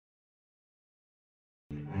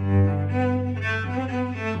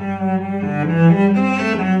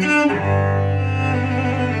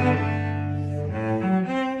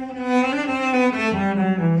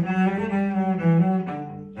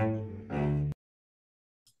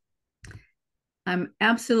I'm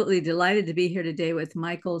absolutely delighted to be here today with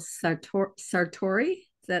Michael Sartori.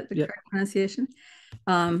 Is that the Yep. correct pronunciation?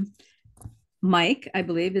 Um, Mike, I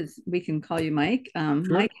believe is we can call you Mike. Sure.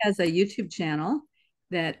 Mike has a YouTube channel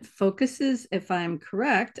that focuses, if I'm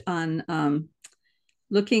correct, on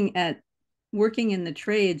looking at working in the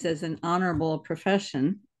trades as an honorable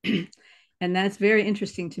profession. And that's very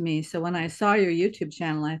interesting to me. So when I saw your YouTube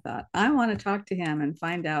channel, I thought, I want to talk to him and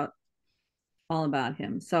find out all about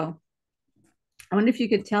him. So I wonder if you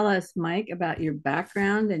could tell us, Mike, about your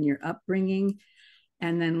background and your upbringing,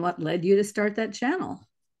 and then what led you to start that channel.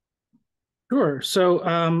 Sure. So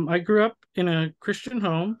I grew up in a Christian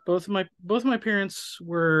home. Both of my parents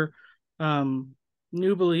were um,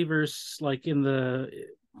 new believers, like in the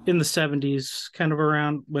 70s, kind of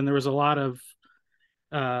around when there was a lot of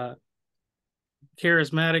uh,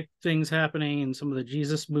 charismatic things happening and some of the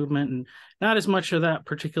Jesus movement, and not as much of that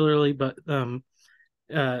particularly,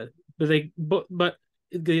 uh, but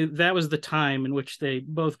that was the time in which they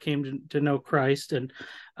both came to know Christ. And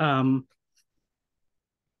um,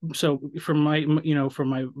 so from my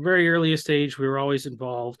very earliest age, we were always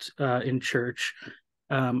involved in church.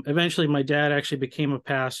 Eventually my dad actually became a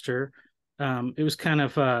pastor. It was kind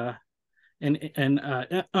of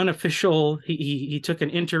an unofficial. He took an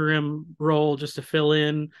interim role just to fill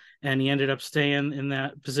in, and he ended up staying in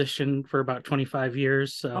that position for about 25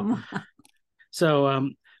 years. So Um, so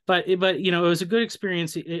but it was a good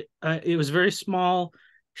experience. It was a very small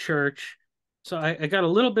church, so I got a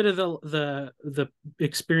little bit of the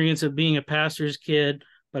experience of being a pastor's kid,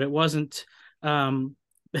 but it wasn't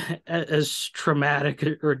as traumatic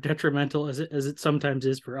or detrimental as it sometimes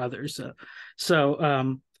is for others. So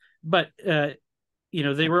but they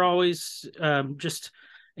were always just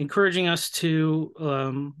encouraging us to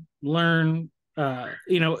learn.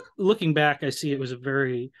 Looking back, I see it was a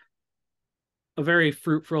very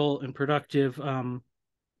fruitful and productive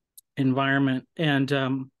environment. And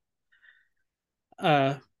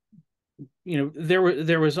uh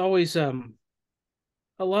there was always a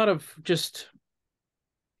lot of just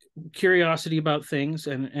curiosity about things.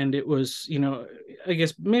 And it was, I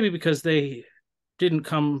guess maybe because they didn't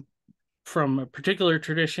come from a particular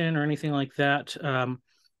tradition or anything like that. Kind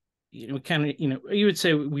of, you would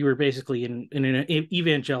say we were basically in an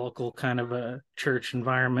evangelical kind of a church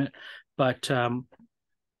environment. But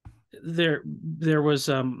there was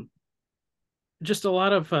just a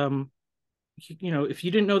lot of if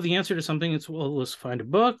you didn't know the answer to something, it's, well, let's find a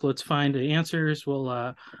book, let's find the answers,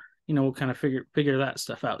 we'll kind of figure that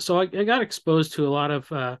stuff out. So I got exposed to a lot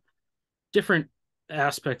of different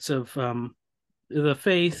aspects of the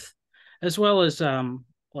faith, as well as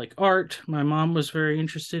like art. My mom was very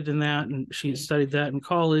interested in that, and she studied that in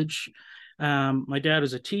college. My dad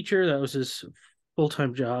was a teacher; that was his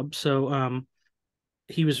full-time job. So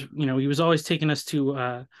he was always taking us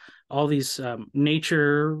to all these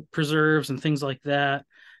nature preserves and things like that.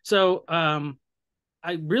 So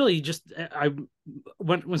I really just I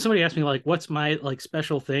when somebody asked me, like, what's my like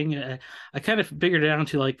special thing, I kind of figured it down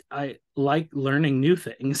to, like, I like learning new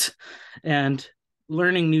things, and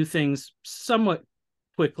learning new things somewhat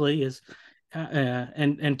quickly is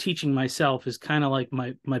and teaching myself is kind of like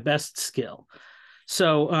my best skill.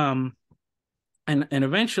 So and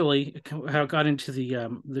eventually how it got into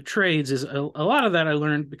the trades is a lot of that I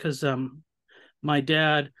learned because my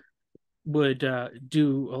dad would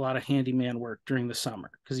do a lot of handyman work during the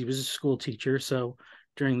summer because he was a school teacher. So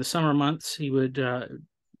during the summer months, he would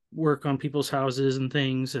work on people's houses and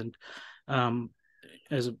things. And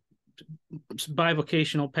as a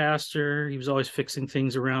bivocational pastor, he was always fixing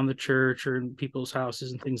things around the church or in people's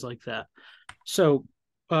houses and things like that. So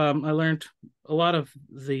I learned a lot of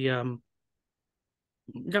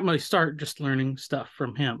got my start just learning stuff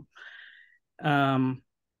from him. Um,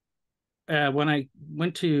 when I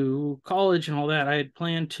went to college and all that, I had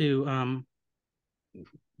planned to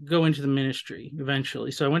go into the ministry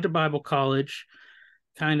eventually. So I went to Bible college,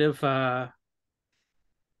 kind of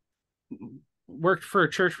worked for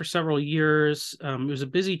a church for several years. It was a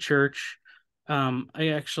busy church. I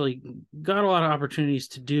actually got a lot of opportunities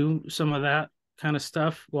to do some of that kind of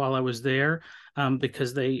stuff while I was there,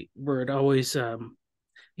 because they were always,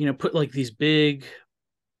 put like these big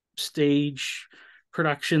stage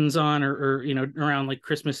productions on, or around like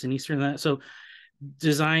Christmas and Easter and that. So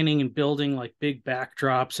designing and building like big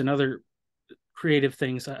backdrops and other creative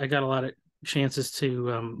things, I got a lot of chances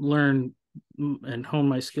to learn and hone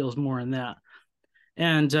my skills more in that.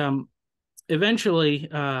 And eventually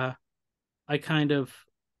I kind of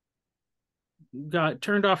got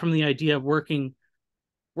turned off from the idea of working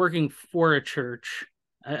for a church.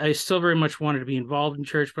 I still very much wanted to be involved in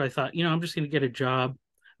church, but I thought, I'm just going to get a job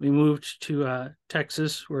we moved to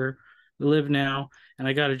Texas, where we live now, and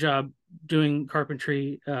I got a job doing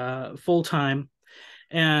carpentry full time.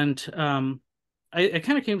 And I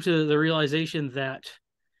kind of came to the realization that,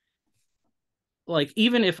 like,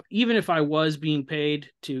 even if I was being paid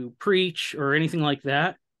to preach or anything like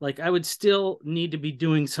that, like, I would still need to be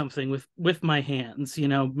doing something with my hands,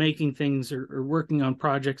 making things, or working on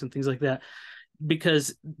projects and things like that,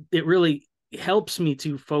 because it really helps me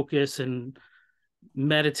to focus and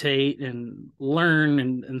meditate and learn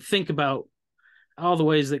and think about all the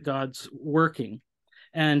ways that God's working.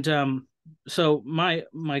 And so my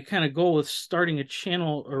kind of goal with starting a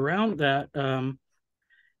channel around that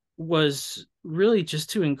was really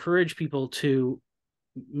just to encourage people to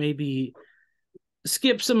maybe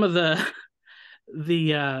skip some of the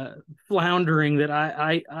floundering that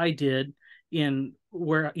I did, in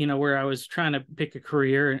where I was trying to pick a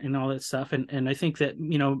career and all that stuff. And I think that,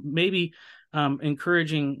 maybe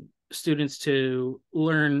encouraging students to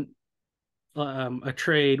learn a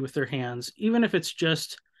trade with their hands, even if it's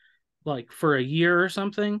just like for a year or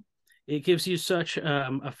something. It gives you such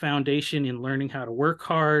a foundation in learning how to work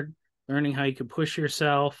hard, learning how you can push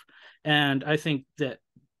yourself. And I think that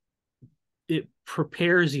it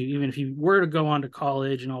prepares you, even if you were to go on to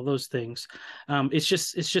college and all those things. It's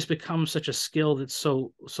just become such a skill that's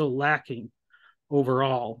so lacking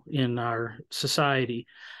overall in our society.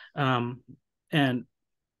 And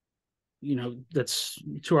that's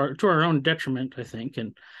to our own detriment, I think.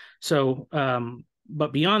 And so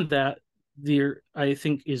but beyond that, there, I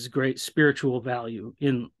think, is great spiritual value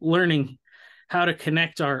in learning how to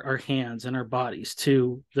connect our hands and our bodies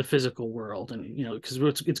to the physical world. And because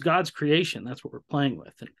it's God's creation, that's what we're playing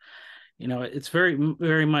with. And it's very,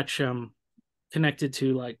 very much connected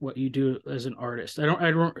to, like, what you do as an artist. There's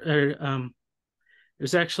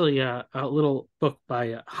actually a little book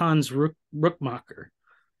by Hans Ruckmacher,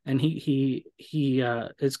 and he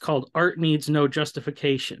it's called Art Needs No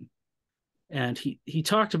Justification. And he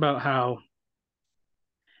talked about how,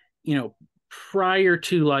 prior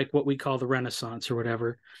to, like, what we call the Renaissance or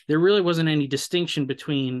whatever, there really wasn't any distinction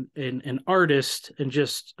between an artist and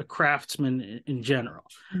just a craftsman in general.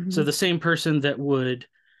 Mm-hmm. So the same person that would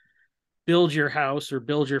build your house or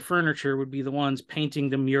build your furniture would be the ones painting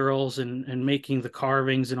the murals and making the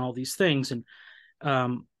carvings and all these things. And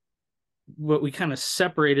what we kind of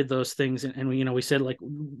separated those things, and we said, like,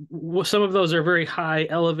 some of those are very high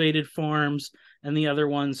elevated forms, and the other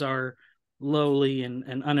ones are lowly and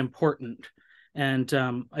unimportant. And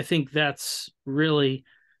I think that's really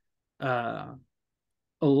a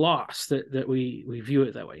loss that we view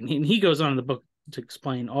it that way. And he goes on in the book to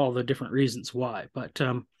explain all the different reasons why. But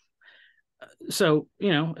so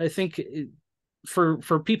I think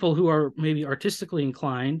for people who are maybe artistically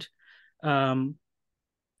inclined,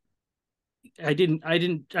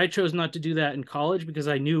 I chose not to do that in college because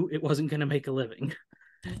I knew it wasn't going to make a living.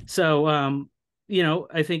 So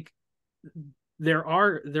I think there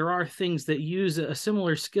are things that use a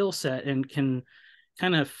similar skill set and can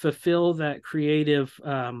kind of fulfill that creative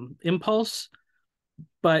impulse,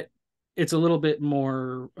 but it's a little bit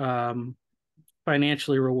more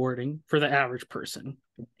financially rewarding for the average person.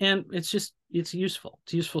 And it's useful.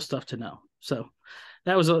 It's useful stuff to know. So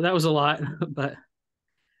that was a lot, but.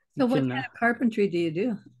 So what kind of carpentry do you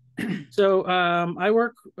do? So I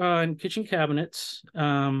work on kitchen cabinets.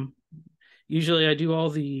 Usually I do all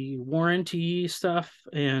the warranty stuff,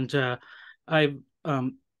 and I've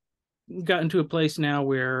gotten to a place now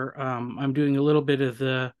where I'm doing a little bit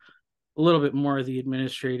more of the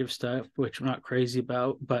administrative stuff, which I'm not crazy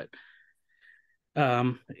about, but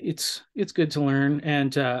it's good to learn.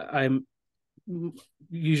 And I'm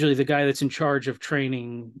usually the guy that's in charge of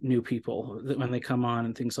training new people when they come on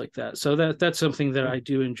and things like that. So that's something that I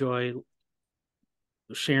do enjoy,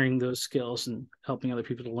 sharing those skills and helping other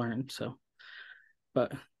people to learn. So,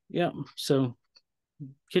 but yeah, so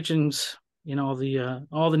kitchens, all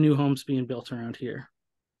the new homes being built around here.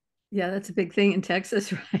 Yeah, that's a big thing in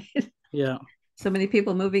Texas, right? Yeah. So many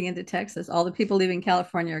people moving into Texas. All the people leaving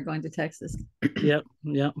California are going to Texas. Yep.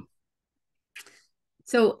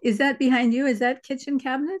 So is that behind you? Is that kitchen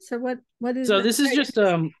cabinets, or what is so that? This is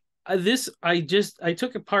just I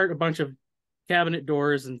took apart a bunch of cabinet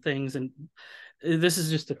doors and things, and this is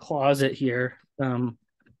just a closet here. And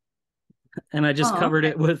I just covered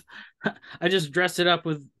it with I just dressed it up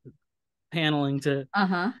with paneling to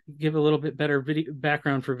give a little bit better video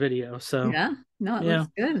background for video. So yeah, no, it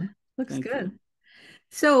looks good. Looks Thank good. You.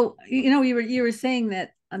 So you were saying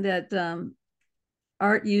that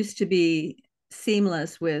art used to be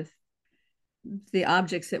seamless with the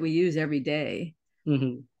objects that we use every day.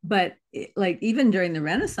 Mm-hmm. But like even during the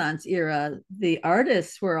Renaissance era, the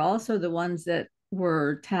artists were also the ones that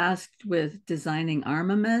were tasked with designing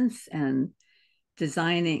armaments and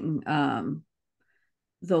designing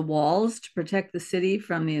the walls to protect the city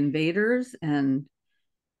from the invaders, and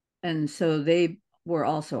so they were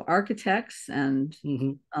also architects. And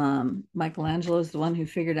Mm-hmm. Michelangelo is the one who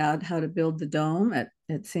figured out how to build the dome at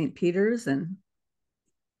St. Peter's. And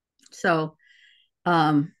so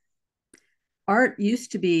um, art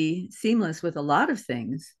used to be seamless with a lot of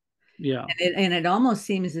things. Yeah. And it almost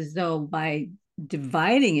seems as though by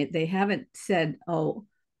dividing it, they haven't said, oh,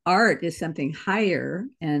 art is something higher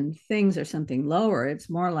and things are something lower. It's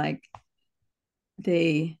more like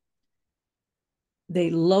they they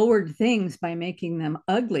lowered things by making them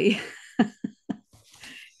ugly.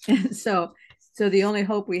 And so the only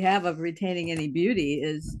hope we have of retaining any beauty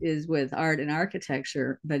is with art and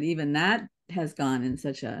architecture, but even that has gone in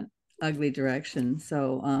such a ugly direction.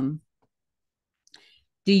 So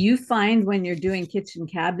do you find when you're doing kitchen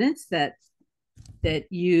cabinets that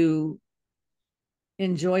you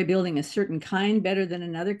enjoy building a certain kind better than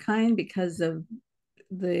another kind because of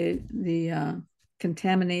the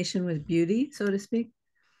contamination with beauty, so to speak?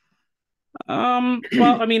 Well,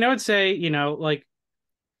 I mean, I would say, like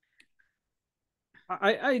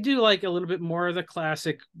I do like a little bit more of the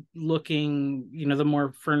classic looking, the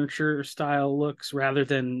more furniture style looks rather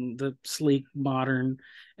than the sleek modern.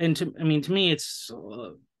 And to me,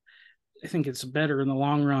 I think it's better in the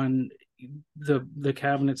long run, the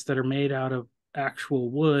cabinets that are made out of actual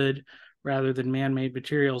wood rather than man-made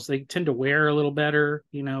materials. They tend to wear a little better.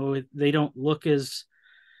 They don't look as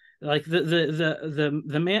like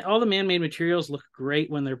the man all the man-made materials look great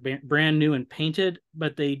when they're brand new and painted,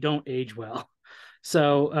 but they don't age well.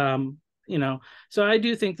 So you know, so I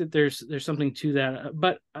do think that there's something to that,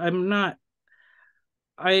 but I'm not.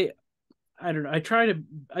 I I don't know. I try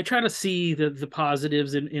to see the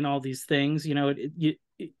positives in all these things.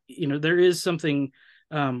 There is something,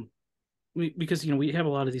 um, because we have a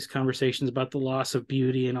lot of these conversations about the loss of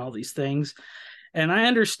beauty and all these things, and I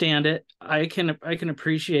understand it. I can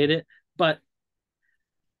appreciate it, but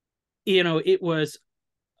it was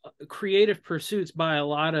creative pursuits by a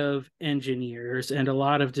lot of engineers and a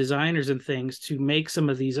lot of designers and things to make some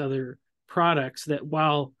of these other products that,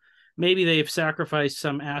 while maybe they've sacrificed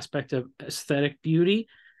some aspect of aesthetic beauty,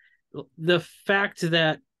 the fact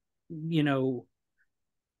that you know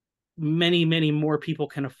many more people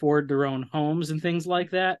can afford their own homes and things like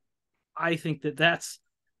that, I think that that's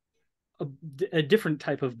a different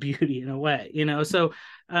type of beauty in a way.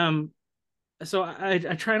 Um so I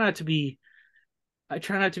try not to be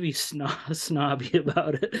snobby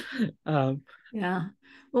about it. um Yeah.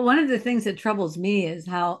 Well, one of the things that troubles me is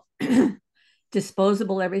how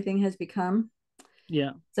disposable everything has become.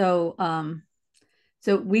 yeah. So,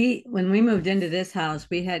 so when we moved into this house,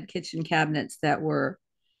 we had kitchen cabinets that were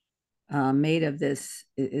made of this.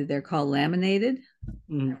 They're called laminated.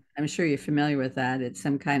 Mm. I'm sure you're familiar with that. It's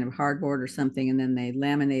some kind of hardboard or something, and then they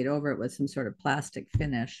laminate over it with some sort of plastic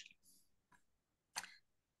finish.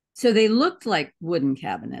 So they looked like wooden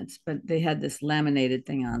cabinets, but they had this laminated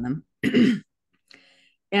thing on them.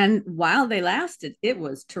 And while they lasted, it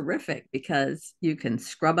was terrific because you can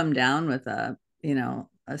scrub them down with a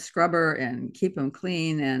scrubber and keep them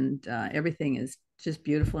clean, and everything is just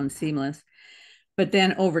beautiful and seamless. But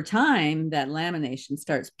then over time, that lamination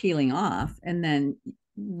starts peeling off, and then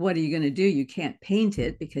what are you going to do? You can't paint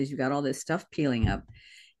it because you got all this stuff peeling up.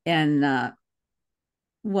 And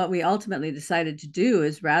what we ultimately decided to do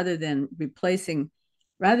is rather than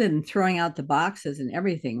throwing out the boxes and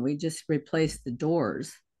everything, we just replaced the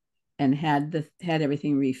doors and had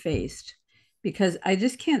everything refaced, because I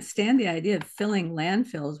just can't stand the idea of filling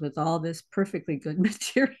landfills with all this perfectly good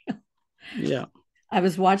material. Yeah. I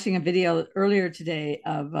was watching a video earlier today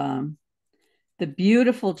of the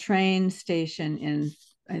beautiful train station in,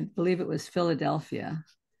 I believe it was Philadelphia.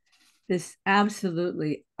 This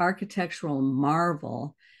absolutely architectural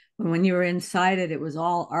marvel. When you were inside it, it was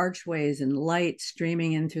all archways and light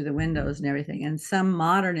streaming in through the windows and everything. And some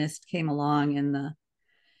modernist came along in the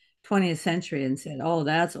 20th century and said, "Oh,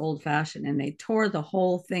 that's old fashioned," and they tore the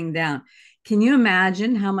whole thing down. Can you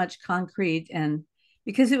imagine how much concrete? And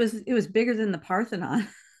because it was bigger than the Parthenon,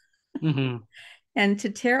 Mm-hmm. and to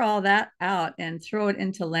tear all that out and throw it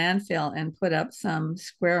into landfill and put up some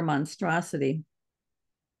square monstrosity,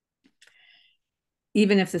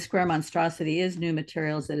 even if the square monstrosity is new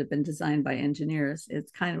materials that have been designed by engineers,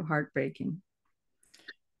 it's kind of heartbreaking.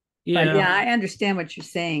 But Yeah. yeah, I understand what you're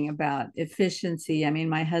saying about efficiency. I mean,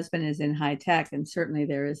 my husband is in high tech, and certainly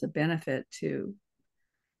there is a benefit to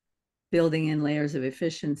building in layers of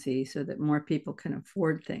efficiency so that more people can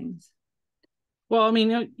afford things. Well, I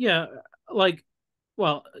mean, yeah, like,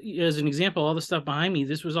 well, as an example, all the stuff behind me,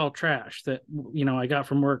 this was all trash that, I got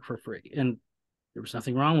from work for free, and there was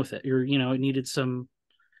nothing wrong with it. It needed some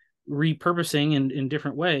repurposing in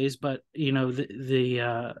different ways, but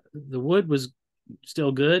the wood was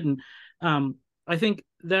still good. And I think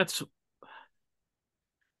that's,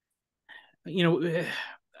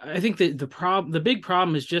 I think that the big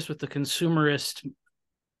problem is just with the consumerist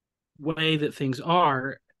way that things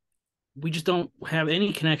are. We just don't have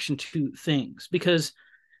any connection to things, because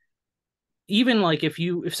even like if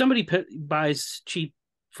somebody buys cheap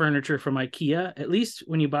furniture from IKEA, at least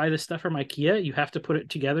when you buy this stuff from IKEA, you have to put it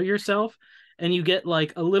together yourself, and you get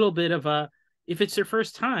like a little bit of a, if it's your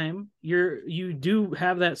first time, you do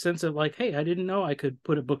have that sense of like, hey, I didn't know I could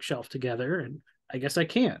put a bookshelf together, and I guess I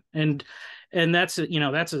can. And that's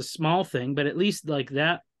that's a small thing, but at least like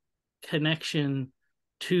that connection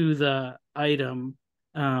to the item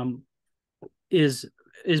is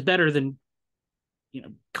better than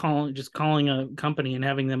calling a company and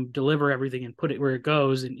having them deliver everything and put it where it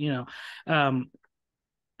goes. And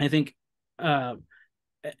I think and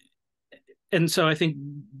so I think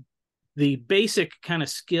the basic kind of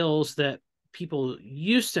skills that people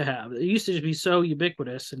used to have, it used to just be so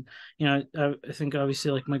ubiquitous. And I think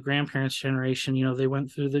obviously like my grandparents' generation, they went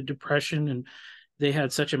through the Depression, and they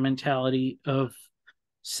had such a mentality of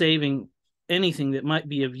saving anything that might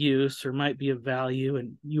be of use or might be of value,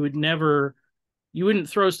 and you wouldn't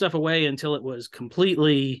throw stuff away until it was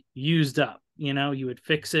completely used up. You would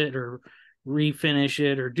fix it or refinish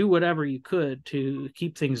it or do whatever you could to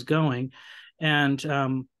keep things going. And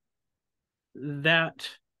that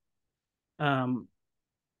what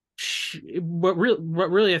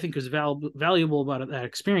really I think is valuable about that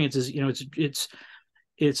experience is,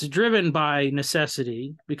 it's driven by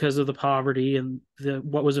necessity because of the poverty and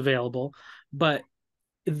what was available, but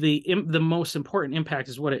the most important impact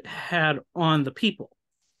is what it had on the people,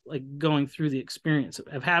 like going through the experience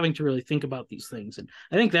of having to really think about these things. And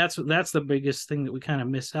I think that's the biggest thing that we kind of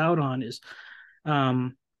miss out on is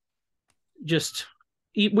just,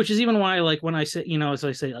 which is even why, like, when I say, as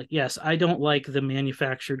I say, like, yes, I don't like the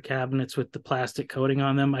manufactured cabinets with the plastic coating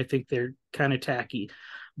on them. I think they're kind of tacky,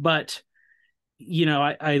 but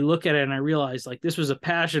I look at it and I realize like this was a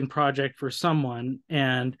passion project for someone.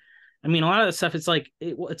 And I mean, a lot of the stuff, it's like,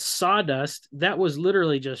 it's sawdust that was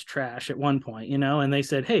literally just trash at one point, and they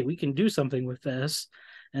said, hey, we can do something with this.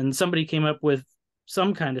 And somebody came up with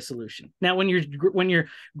some kind of solution. Now, when you're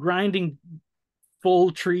grinding full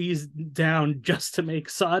trees down just to make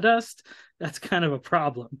sawdust, that's kind of a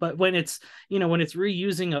problem. But when it's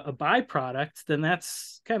reusing a byproduct, then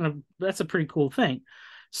that's a pretty cool thing.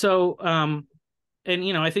 So,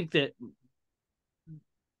 and I think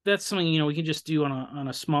that's something we can just do on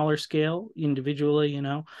a smaller scale individually.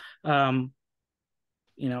 I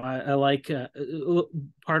like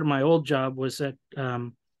part of my old job was at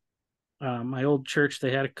my old church.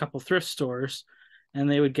 They had a couple thrift stores, and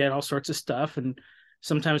they would get all sorts of stuff, and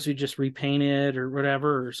sometimes we just repaint it or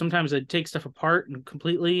whatever, or sometimes I'd take stuff apart and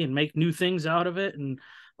completely and make new things out of it, and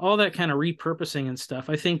all that kind of repurposing and stuff.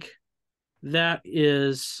 I think that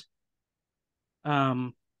is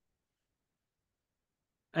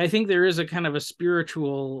I think there is a kind of a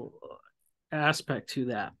spiritual aspect to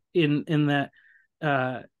that, in that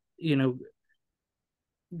God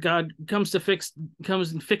comes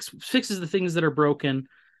and fixes the things that are broken.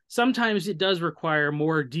 Sometimes it does require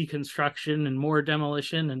more deconstruction and more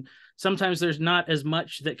demolition, and sometimes there's not as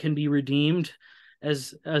much that can be redeemed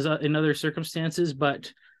as in other circumstances.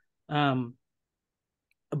 But I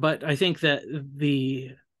think that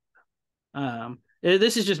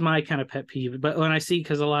this is just my kind of pet peeve. But when I see,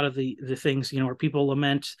 because a lot of the things, where people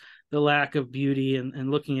lament the lack of beauty,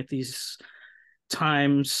 and looking at these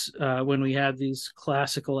times when we had these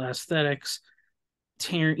classical aesthetics,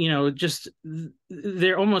 just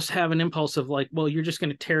they almost have an impulse of like, well, you're just going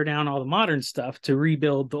to tear down all the modern stuff to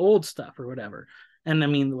rebuild the old stuff or whatever. And I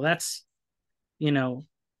mean, that's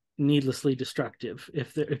needlessly destructive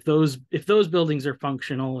if those buildings are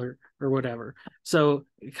functional or whatever. So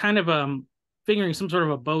kind of figuring some sort of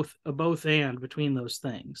a both and between those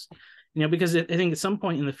things, because I think at some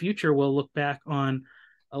point in the future we'll look back on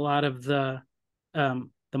a lot of the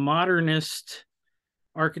modernist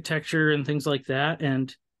architecture and things like that,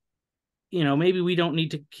 and maybe we don't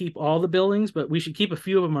need to keep all the buildings, but we should keep a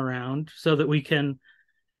few of them around so that we can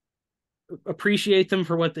appreciate them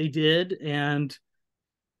for what they did, and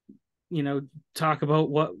talk about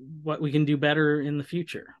what we can do better in the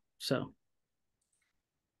future. So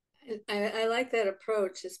I like that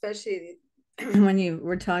approach, especially when you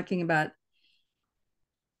were talking about,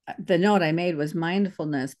 the note I made was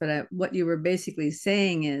mindfulness, but what you were basically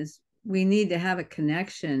saying is we need to have a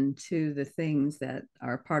connection to the things that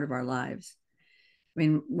are part of our lives. I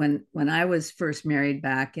mean, when I was first married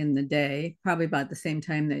back in the day, probably about the same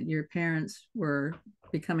time that your parents were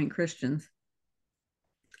becoming Christians,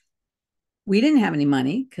 we didn't have any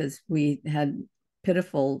money because we had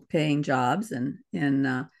pitiful paying jobs,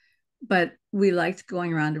 and but we liked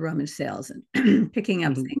going around to rummage sales and picking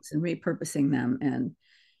up things and repurposing them. And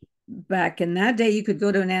back in that day, you could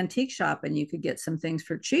go to an antique shop and you could get some things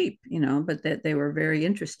for cheap, but that they were very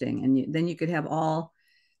interesting. And then you could have all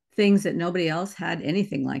things that nobody else had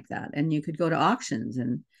anything like that. And you could go to auctions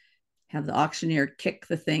and have the auctioneer kick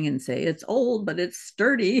the thing and say it's old but it's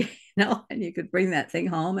sturdy, and you could bring that thing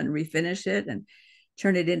home and refinish it and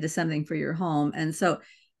turn it into something for your home. And so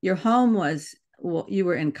your home was, well, you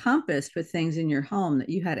were encompassed with things in your home that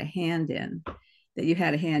you had a hand in,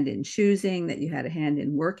 choosing, that you had a hand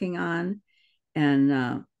in working on.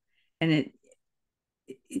 And it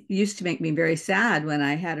used to make me very sad when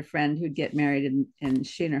I had a friend who'd get married, and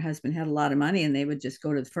she and her husband had a lot of money, and they would just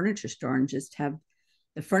go to the furniture store and just have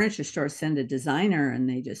the furniture store send a designer, and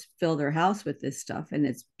they just fill their house with this stuff, and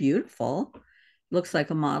it's beautiful, looks like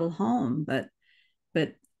a model home, but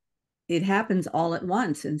it happens all at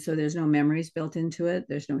once, and so there's no memories built into it,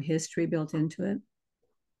 there's no history built into it.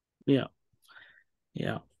 Yeah.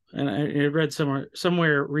 And I read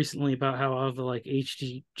somewhere recently about how all the like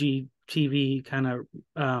HGTV kind of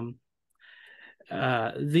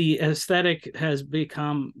the aesthetic has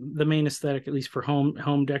become the main aesthetic, at least for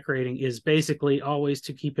home decorating, is basically always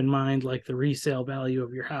to keep in mind like the resale value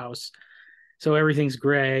of your house. So everything's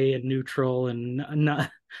gray and neutral and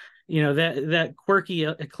not, that quirky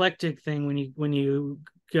eclectic thing when you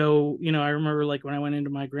go, I remember like when I went into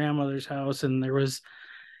my grandmother's house and there was,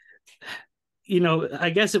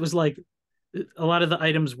 I guess it was like a lot of the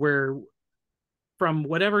items were from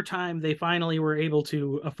whatever time they finally were able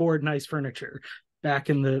to afford nice furniture back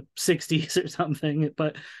in the 60s or something.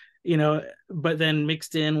 But then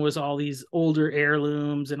mixed in was all these older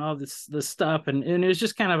heirlooms and all this stuff, and it was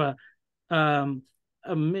just kind of a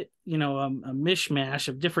mishmash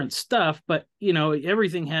of different stuff. But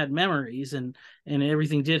everything had memories, and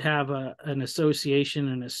everything did have an association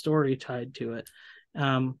and a story tied to it.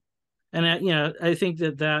 And I think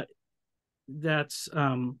that's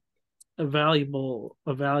a valuable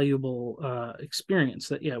experience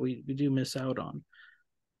that we do miss out on.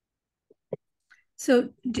 So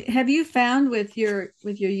have you found with your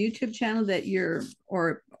YouTube channel that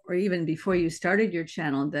or even before you started your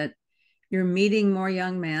channel, that you're meeting more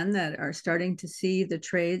young men that are starting to see the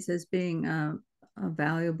trades as being a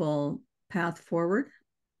valuable path forward?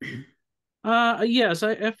 Yes,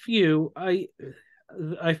 a few.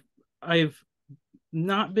 I've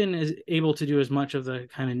not been able to do as much of the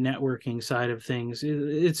kind of networking side of things.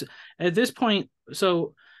 It's at this point.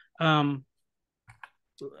 So I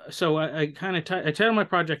kind of I titled my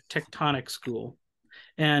project Tectonic School,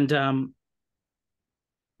 and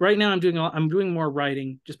right now I'm doing more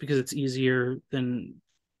writing just because it's easier than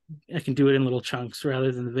I can do it in little chunks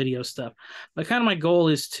rather than the video stuff. But kind of my goal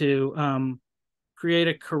is to create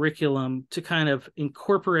a curriculum to kind of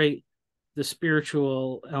incorporate the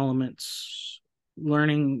spiritual elements,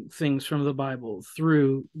 learning things from the Bible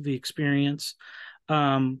through the experience.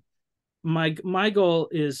 My goal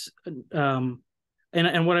is,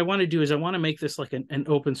 and what I want to do is I want to make this like an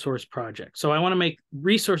open source project. So I want to make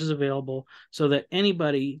resources available so that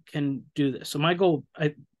anybody can do this. So my goal,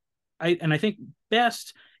 I think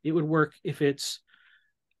best it would work if it's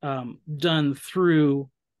done through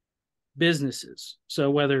businesses.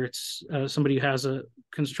 So whether it's somebody who has a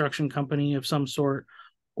construction company of some sort,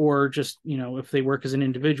 or just if they work as an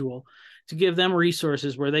individual, to give them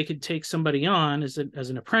resources where they could take somebody on as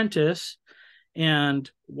an apprentice,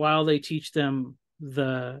 and while they teach them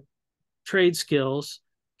the trade skills,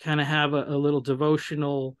 kind of have a little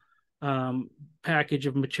devotional package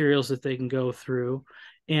of materials that they can go through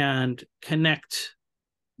and connect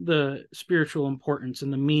the spiritual importance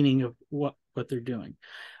and the meaning of what they're doing.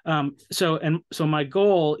 So my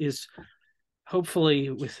goal is hopefully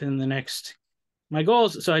within the next, my goal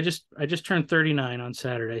is, so I just turned 39 on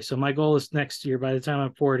Saturday. So my goal is next year, by the time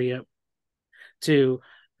I'm 40, to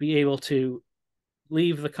be able to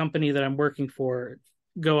leave the company that I'm working for,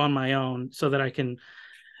 go on my own, so that I can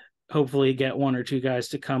hopefully get one or two guys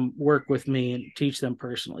to come work with me and teach them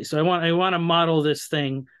personally. So I want to model this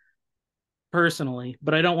thing personally,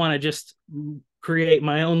 but I don't want to just create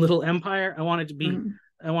my own little empire. I want it to be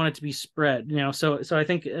I want it to be spread, so I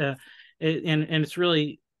think and it's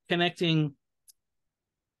really connecting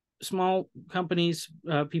small companies,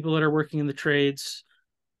 people that are working in the trades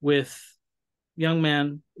with young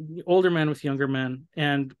men, older men with younger men,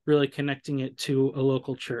 and really connecting it to a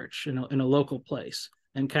local church in a local place,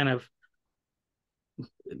 and kind of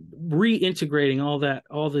reintegrating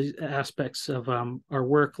all the aspects of our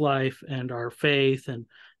work life and our faith and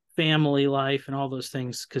family life and all those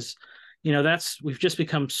things, because we've just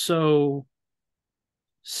become so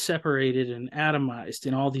separated and atomized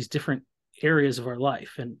in all these different areas of our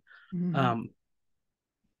life. And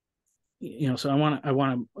so I want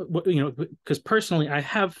to because personally I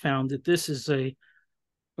have found that this is a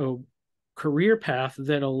career path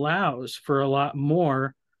that allows for a lot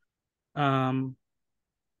more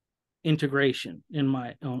integration in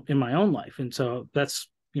my own life. And so that's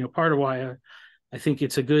part of why I think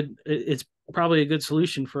it's probably a good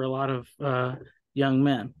solution for a lot of young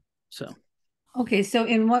men. So okay, so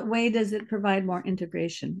in what way does it provide more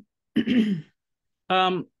integration?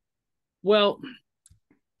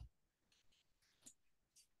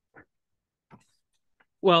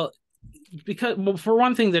 Well, because for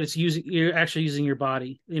one thing, that you're actually using your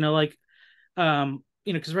body, because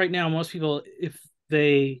right now most people, if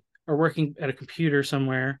they are working at a computer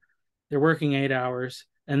somewhere, they're working 8 hours,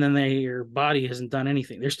 and then your body hasn't done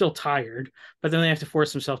anything. They're still tired, but then they have to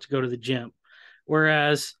force themselves to go to the gym.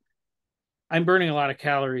 Whereas I'm burning a lot of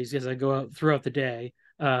calories as I go out throughout the day.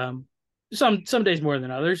 Some days more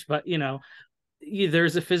than others, but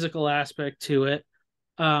there's a physical aspect to it.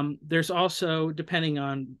 There's also, depending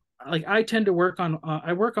on, like, I tend to work on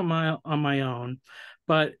my own,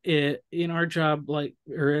 but in our job,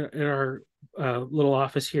 or at our little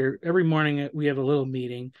office here, every morning we have a little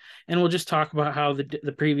meeting, and we'll just talk about how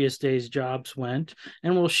the previous day's jobs went,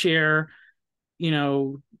 and we'll share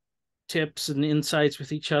tips and insights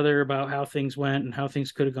with each other about how things went and how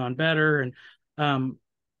things could have gone better. And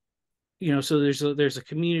so there's a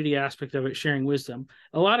community aspect of it, sharing wisdom.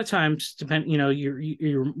 A lot of times,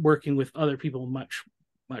 you're working with other people much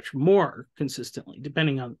more consistently,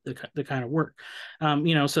 depending on the kind of work.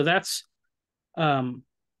 So that's and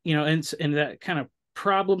that kind of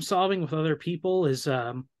problem solving with other people is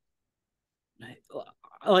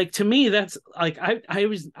like, to me, that's like,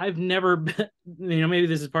 I've never been, maybe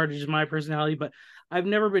this is part of just my personality, but I've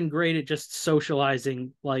never been great at just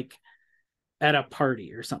socializing, like at a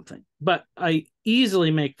party or something. But I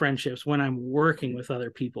easily make friendships when I'm working with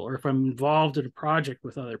other people, or if I'm involved in a project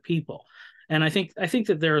with other people. And I think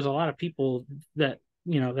that there's a lot of people that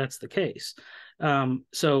that's the case.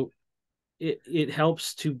 So it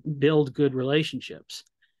helps to build good relationships.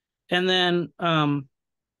 And then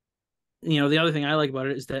the other thing I like about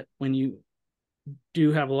it is that when you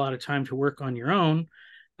do have a lot of time to work on your own,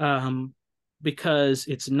 because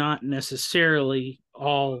it's not necessarily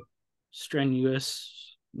all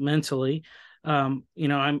strenuous mentally, I'm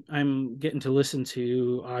getting to listen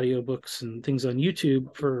to audiobooks and things on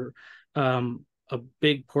YouTube for a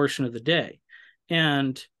big portion of the day.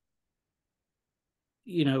 And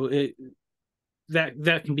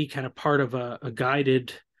that can be kind of part of a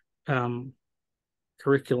guided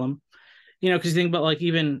curriculum, because you think about, like,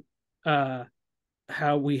 even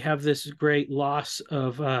how we have this great loss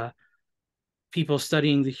of people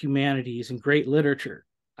studying the humanities and great literature.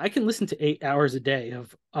 I can listen to 8 hours a day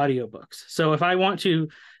of audiobooks. So if I want to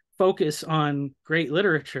focus on great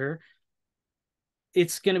literature,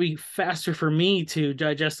 it's going to be faster for me to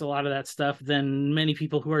digest a lot of that stuff than many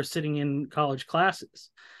people who are sitting in college classes.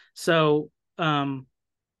 So those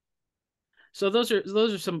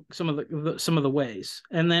are some of the ways.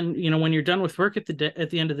 And then when you're done with work at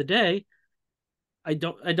the end of the day, I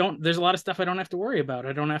don't there's a lot of stuff I don't have to worry about.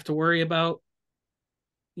 I don't have to worry about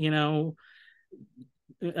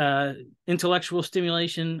intellectual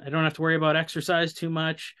stimulation. I don't have to worry about exercise too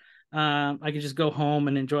much. I can just go home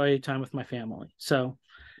and enjoy time with my family. So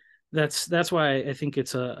that's why I think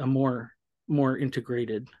it's a more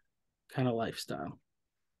integrated kind of lifestyle.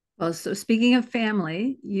 Well, so speaking of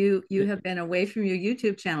family, you have been away from your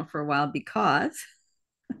YouTube channel for a while because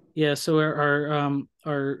yeah. So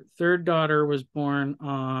our third daughter was born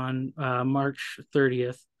on March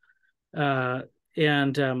 30th,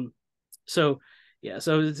 and so yeah,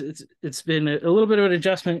 so it's been a little bit of an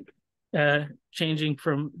adjustment, changing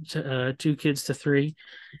from 2 kids to 3,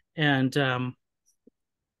 and beyond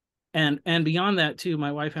that too,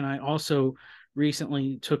 my wife and I also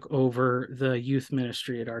recently took over the youth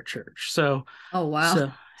ministry at our church. So oh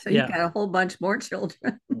wow, so you got a whole bunch more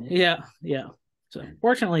children. yeah. So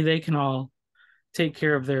fortunately, they can all take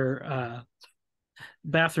care of their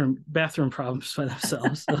bathroom problems by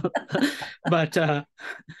themselves. but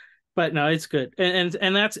no, it's good,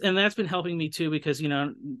 and that's been helping me too, because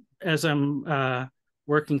as I'm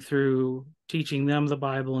working through teaching them the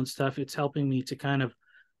Bible and stuff, it's helping me to kind of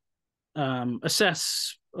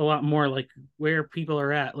assess a lot more like where people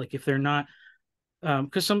are at, like if they're not,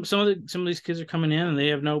 because some of these kids are coming in and they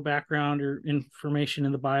have no background or information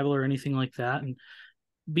in the Bible or anything like that, and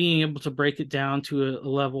being able to break it down to a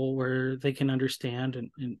level where they can understand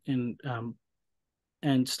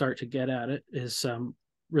and start to get at it is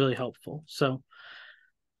really helpful. So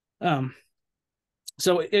in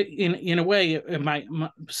a way,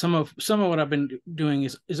 some of what I've been doing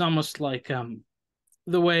is almost like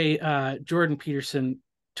the way Jordan Peterson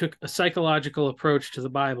took a psychological approach to the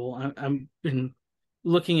Bible. I'm been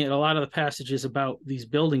looking at a lot of the passages about these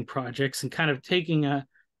building projects and kind of taking a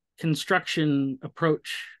construction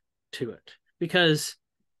approach to it, because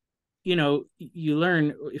you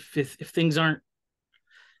learn if things aren't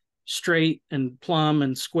straight and plumb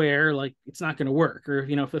and square, like it's not going to work. Or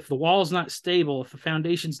if the wall's not stable, if the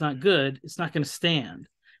foundation's not good, it's not going to stand.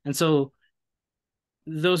 And so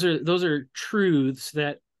those are truths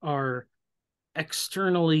that are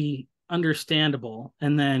externally understandable,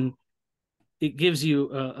 and then it gives you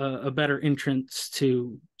a better entrance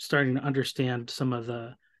to starting to understand some of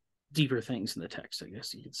the deeper things in the text, I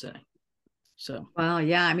guess you could say. So Wow,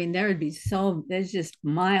 yeah. I mean, there's just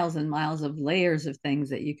miles and miles of layers of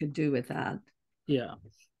things that you could do with that. yeah.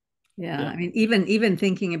 Yeah. Yeah. I mean, even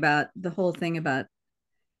thinking about the whole thing about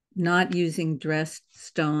not using dressed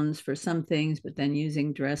stones for some things, but then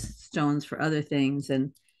using dressed stones for other things,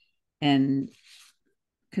 and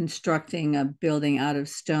constructing a building out of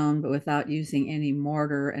stone, but without using any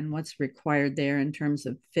mortar, and what's required there in terms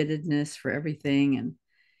of fittedness for everything, and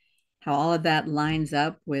how all of that lines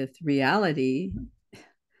up with reality,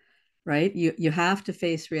 right? You have to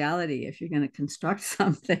face reality if you're going to construct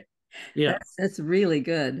something. Yeah. That's really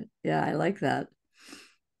good. Yeah, I like that.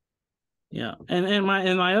 Yeah. And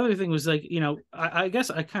my other thing was like, I guess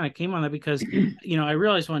I kind of came on that because, I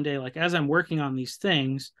realized one day, like, as I'm working on these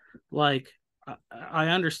things, like, I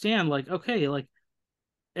understand, like, okay, like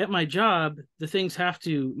at my job, the things have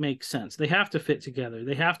to make sense. They have to fit together.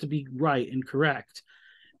 They have to be right and correct.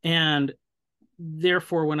 And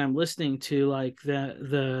therefore, when I'm listening to like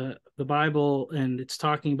the Bible and it's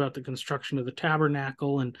talking about the construction of the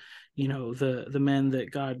tabernacle and the men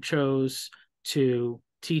that God chose to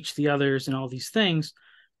teach the others and all these things,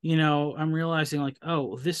 I'm realizing like,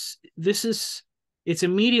 oh, this is, it's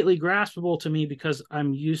immediately graspable to me because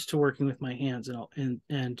I'm used to working with my hands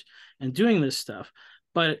and doing this stuff.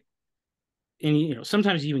 But and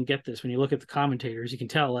sometimes you even get this when you look at the commentators, you can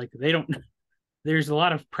tell like they don't, there's a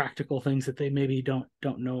lot of practical things that they maybe don't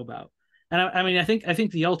know about. And I mean, I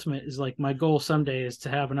think the ultimate is like my goal someday is to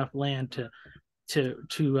have enough land to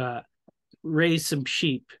raise some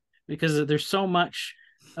sheep, because there's so much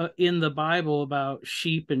in the Bible about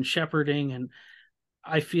sheep and shepherding, and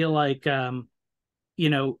I feel like you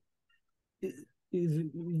know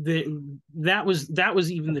that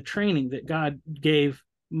was even the training that God gave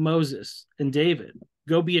Moses and David.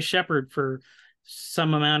 Go be a shepherd for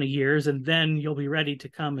some amount of years, and then you'll be ready to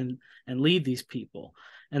come and lead these people.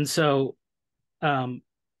 And so that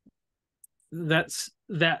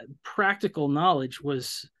practical knowledge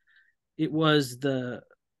was it was the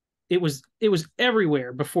it was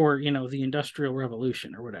everywhere before the Industrial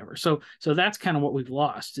Revolution or whatever. So that's kind of what we've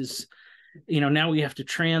lost is now we have to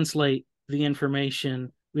translate the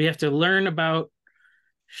information. We have to learn about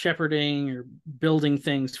shepherding or building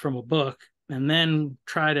things from a book and then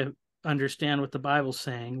try to understand what the Bible's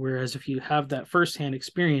saying. Whereas if you have that firsthand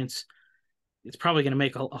experience, it's probably going to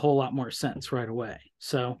make a whole lot more sense right away.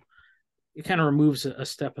 So it kind of removes a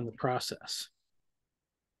step in the process.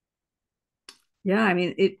 Yeah, I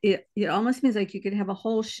mean, it almost means like you could have a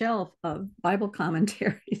whole shelf of Bible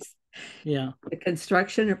commentaries. Yeah. The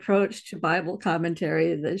construction approach to Bible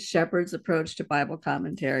commentary, the shepherd's approach to Bible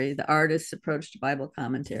commentary, the artist's approach to Bible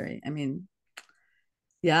commentary. I mean,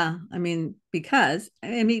 yeah, I mean, because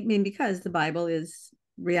because the Bible is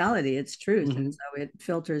reality, it's truth. Mm-hmm. And so it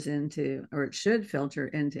filters into, or it should filter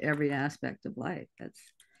into every aspect of life.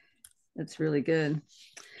 That's really good.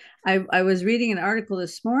 I was reading an article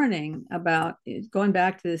this morning about going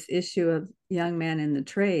back to this issue of young men in the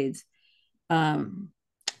trades.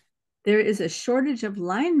 There is a shortage of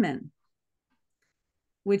linemen,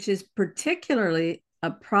 which is particularly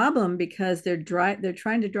a problem because they're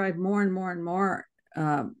trying to drive more and more and more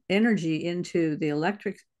energy into the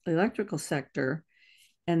electrical sector,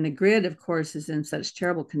 and the grid, of course, is in such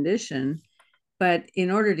terrible condition. But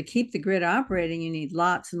in order to keep the grid operating, you need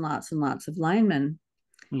lots and lots and lots of linemen.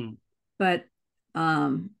 But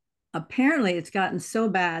apparently, it's gotten so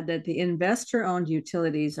bad that the investor-owned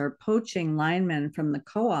utilities are poaching linemen from the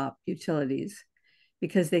co-op utilities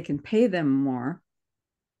because they can pay them more.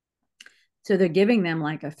 So they're giving them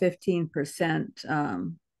like a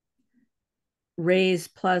 15% raise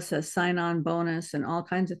plus a sign-on bonus and all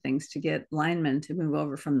kinds of things to get linemen to move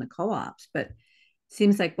over from the co-ops. But it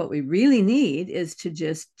seems like what we really need is to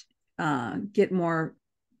just get more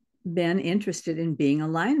men interested in being a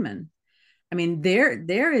lineman. I mean,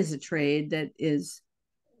 there is a trade that is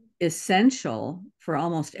essential for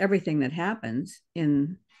almost everything that happens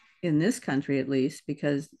in this country, at least,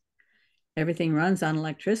 because everything runs on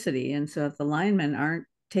electricity. And so if the linemen aren't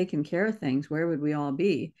taking care of things, where would we all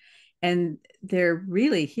be? And they're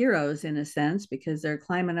really heroes in a sense, because they're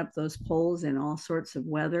climbing up those poles in all sorts of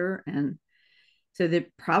weather. And so there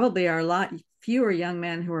probably are a lot fewer young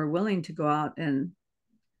men who are willing to go out and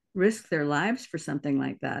risk their lives for something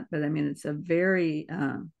like that. But I mean, it's a very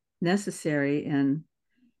necessary and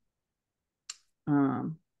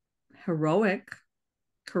heroic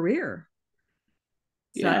career.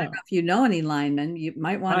 So I don't Yeah. know if you know any linemen, you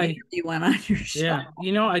might want to interview one on your show. Yeah,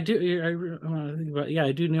 you know, I do. I think about. Yeah,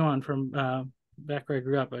 I do know one from back where I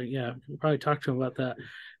grew up. Yeah, we'll probably talk to him about that,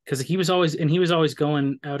 because he was always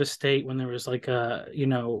going out of state when there was like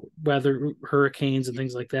weather, hurricanes and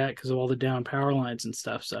things like that, because of all the down power lines and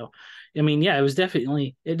stuff. So, I mean, yeah, it is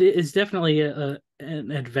definitely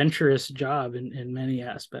an adventurous job in many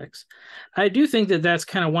aspects. I do think that that's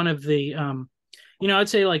kind of one of the I'd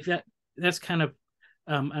say like that's kind of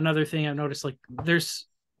another thing I've noticed. Like there's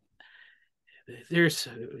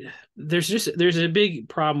a big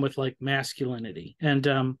problem with like masculinity, and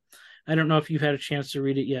I don't know if you've had a chance to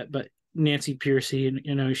read it yet, but Nancy Piercy,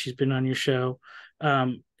 and she's been on your show,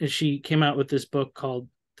 and she came out with this book called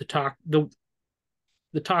the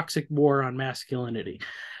Toxic War on Masculinity,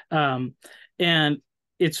 and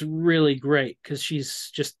it's really great because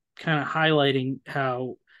she's just kind of highlighting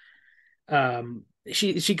how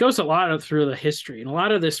she goes a lot through the history, and a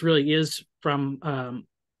lot of this really is from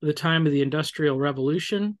the time of the Industrial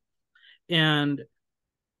Revolution, and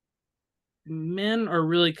men are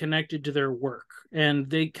really connected to their work, and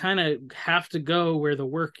they kind of have to go where the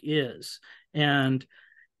work is.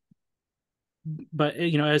 But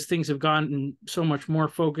as things have gotten so much more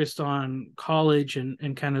focused on college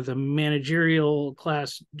and kind of the managerial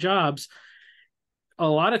class jobs, a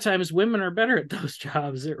lot of times women are better at those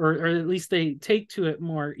jobs, or at least they take to it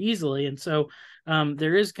more easily. And so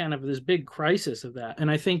there is kind of this big crisis of that. And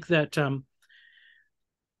I think that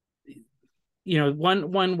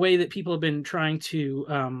one way that people have been trying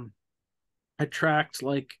to attract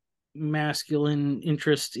like masculine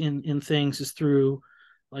interest in things is through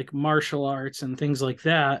like martial arts and things like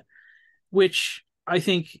that, which I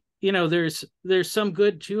think there's some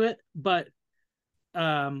good to it, but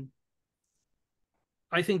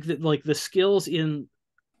I think that like the skills in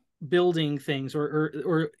building things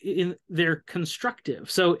or in they're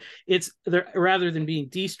constructive, so it's there rather than being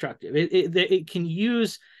destructive. It can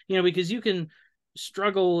use, because you can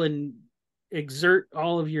struggle and exert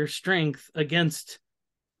all of your strength against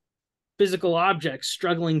physical objects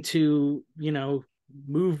struggling to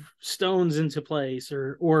move stones into place,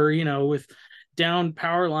 or with down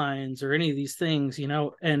power lines or any of these things,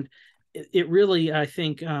 and it really, I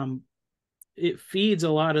think, it feeds a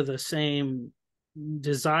lot of the same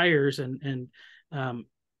desires and uh,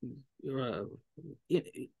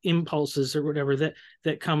 impulses or whatever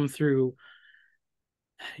that come through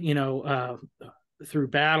through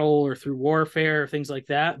battle or through warfare or things like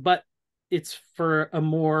that, but it's for a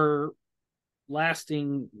more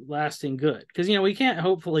lasting good, because we can't,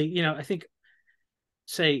 hopefully, I think,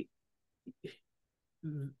 say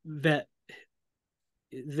that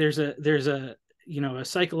there's a a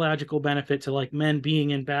psychological benefit to like men being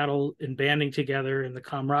in battle and banding together and the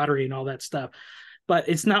camaraderie and all that stuff, but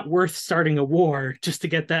it's not worth starting a war just to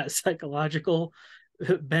get that psychological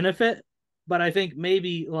benefit. But I think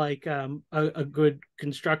maybe like a good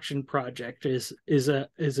construction project is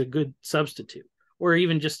a good substitute, or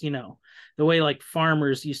even just the way like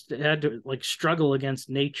farmers had to like struggle against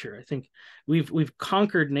nature. I think we've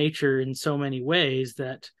conquered nature in so many ways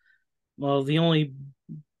that, well, the only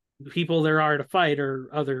people there are to fight are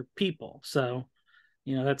other people. So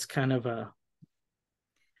that's kind of a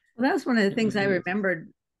Well, that was one of the things I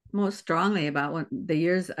remembered most strongly about the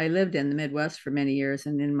years I lived in the Midwest for many years,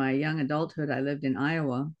 and in my young adulthood I lived in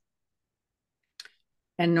Iowa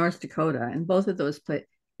and North Dakota, and both of those places,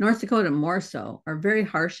 North Dakota more so, are very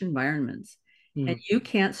harsh environments. And you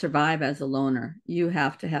can't survive as a loner. You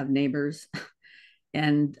have to have neighbors,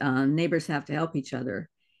 and neighbors have to help each other.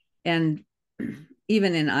 And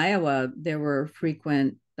even in Iowa, there were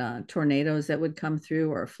frequent tornadoes that would come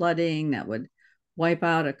through, or flooding that would wipe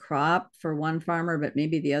out a crop for one farmer, but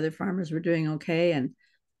maybe the other farmers were doing okay. And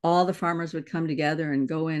all the farmers would come together and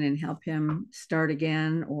go in and help him start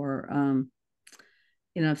again. Or,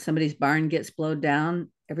 if somebody's barn gets blowed down,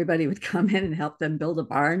 everybody would come in and help them build a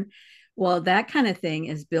barn. Well, that kind of thing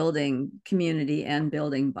is building community and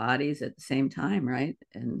building bodies at the same time, right?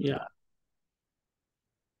 And Yeah.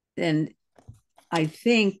 And I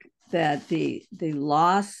think that the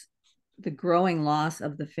growing loss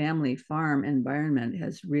of the family farm environment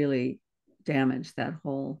has really damaged that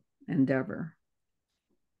whole endeavor,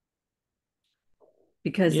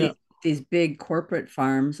 because Yeah. these big corporate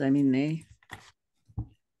farms, I mean, they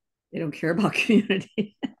don't care about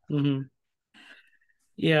community. Mm-hmm.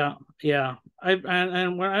 Yeah, yeah.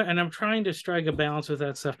 I'm trying to strike a balance with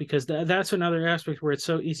that stuff, because that's another aspect where it's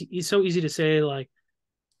so easy to say, like,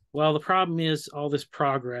 well, the problem is all this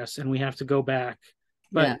progress and we have to go back,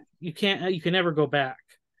 but Yeah. you can never go back.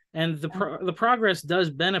 And the progress does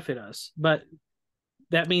benefit us, but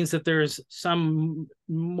that means that there's some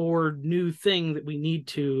more new thing that we need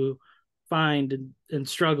to find and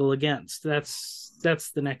struggle against. That's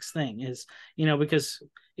the next thing, is, because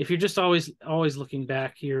if you're just always looking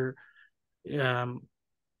back, you're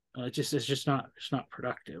it's just not,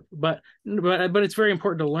 productive. But it's very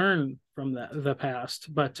important to learn from the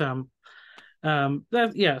past. But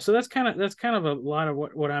that, yeah, so that's kind of a lot of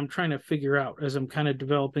what I'm trying to figure out as I'm kind of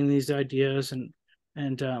developing these ideas and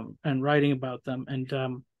writing about them. And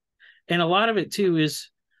a lot of it too is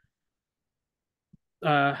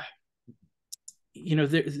there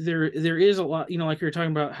is a lot, like you're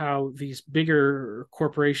talking about how these bigger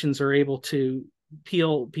corporations are able to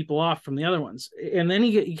peel people off from the other ones. And then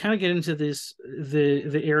you kind of get into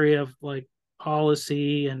the area of like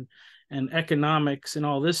policy and economics and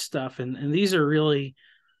all this stuff. And these are really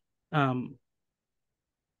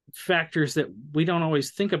factors that we don't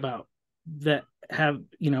always think about, that have,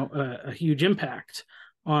 a huge impact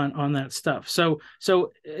on that stuff. So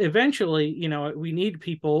eventually, we need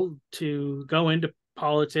people to go into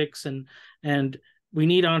politics, and we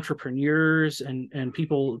need entrepreneurs and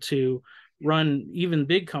people to run even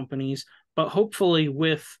big companies, but hopefully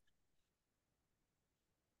with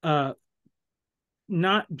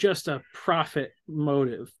not just a profit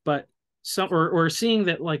motive, but or seeing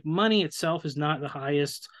that, like, money itself is not the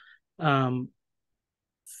highest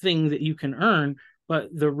thing that you can earn, but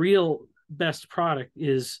the real best product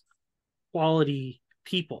is quality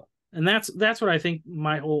people. And that's what I think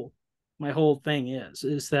my whole thing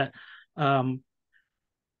is that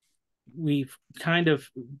we've kind of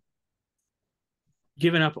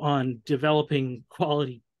given up on developing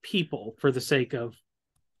quality people for the sake of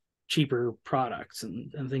cheaper products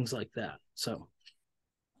and things like that. So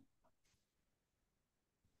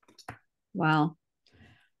Wow.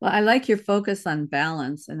 Well, I like your focus on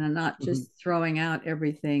balance, and I'm not just throwing out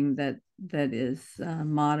everything that is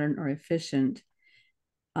modern or efficient.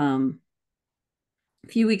 A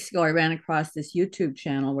few weeks ago, I ran across this YouTube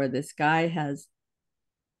channel where this guy has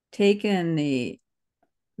taken the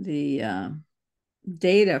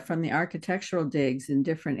data from the architectural digs in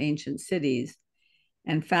different ancient cities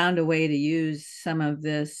and found a way to use some of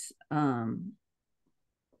these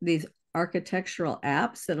architectural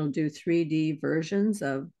apps that'll do 3D versions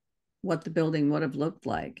of what the building would have looked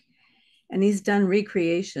like. And he's done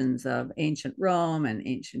recreations of ancient Rome and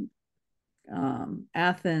ancient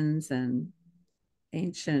Athens and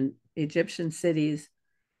ancient Egyptian cities.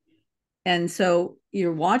 And so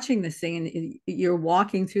you're watching this thing and you're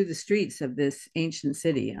walking through the streets of this ancient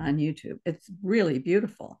city on YouTube. It's really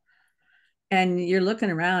beautiful. And you're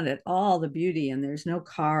looking around at all the beauty, and there's no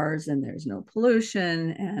cars and there's no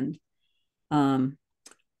pollution. And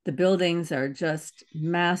the buildings are just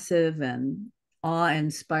massive and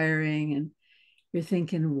awe-inspiring. And you're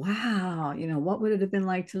thinking, wow, what would it have been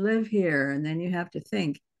like to live here? And then you have to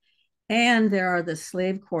think. And there are the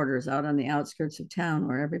slave quarters out on the outskirts of town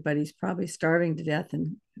where everybody's probably starving to death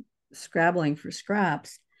and scrabbling for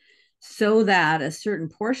scraps, so that a certain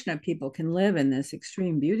portion of people can live in this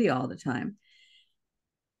extreme beauty all the time.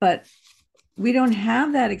 But we don't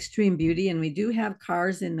have that extreme beauty, and we do have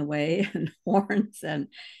cars in the way and horns and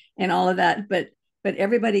all of that. But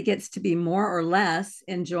everybody gets to be more or less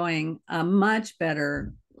enjoying a much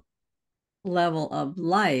better level of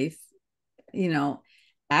life,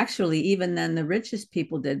 actually, even than the richest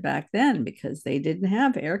people did back then, because they didn't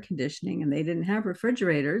have air conditioning and they didn't have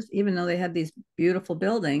refrigerators. Even though they had these beautiful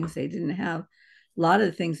buildings, they didn't have a lot of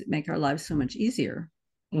the things that make our lives so much easier.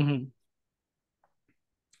 Mm-hmm.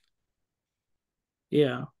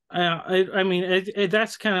 Yeah. I mean,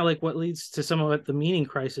 that's kind of like what leads to some of it, the meaning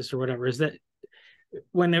crisis or whatever, is that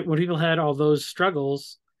when people had all those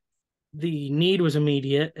struggles, the need was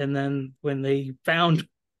immediate, and then when they found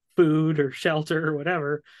food or shelter or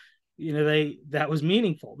whatever, that was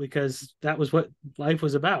meaningful because that was what life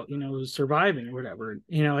was about. It was surviving or whatever.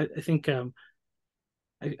 I think I've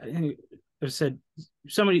said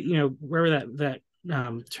somebody, wherever that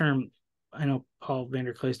term, I know Paul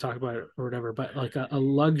Vanderklay's talked about it or whatever, but like a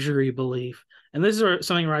luxury belief. And this is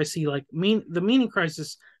something where I see like the meaning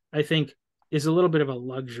crisis, I think, is a little bit of a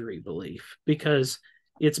luxury belief because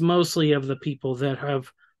it's mostly of the people that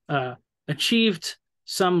have achieved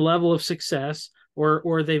some level of success,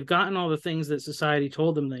 or they've gotten all the things that society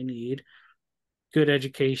told them they need, good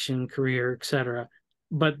education, career, etc.,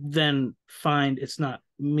 but then find it's not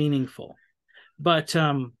meaningful. But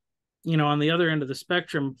on the other end of the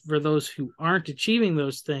spectrum, for those who aren't achieving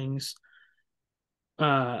those things,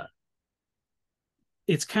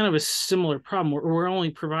 it's kind of a similar problem. We're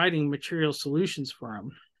only providing material solutions for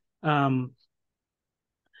them.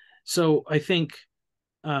 So I think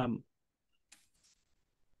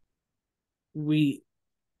we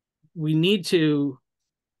need to.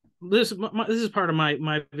 This is part of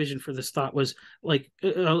my vision for this thought was like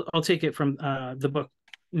I'll take it from the book,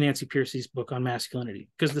 Nancy Pearcey's book on masculinity,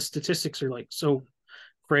 because the statistics are like so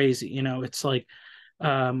crazy. It's like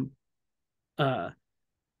what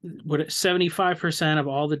 75% of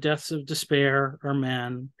all the deaths of despair are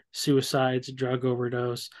men, suicides, drug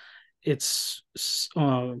overdose. It's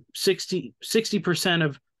 60%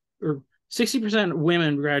 of, or 60% of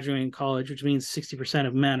women graduating college, which means 60%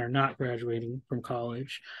 of men are not graduating from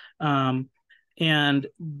college. But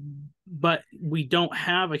we don't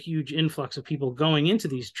have a huge influx of people going into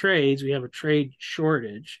these trades. We have a trade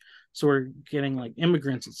shortage. So we're getting like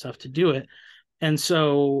immigrants and stuff to do it. And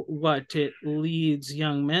so what it leads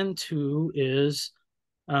young men to is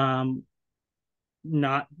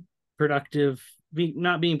not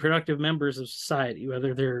being productive members of society,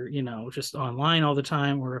 whether they're, just online all the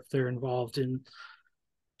time or if they're involved in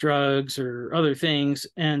drugs or other things.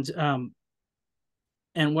 And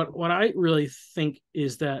what I really think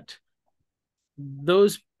is that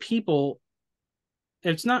those people,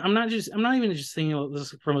 I'm not even just thinking about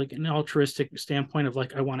this from like an altruistic standpoint of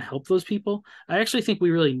like I want to help those people. I actually think we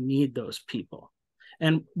really need those people.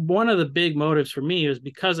 And one of the big motives for me is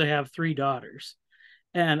because I have 3 daughters.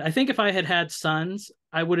 And I think if I had had sons,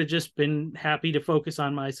 I would have just been happy to focus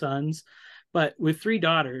on my sons. But with 3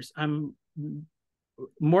 daughters, I'm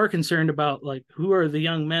more concerned about like who are the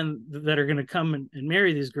young men that are going to come and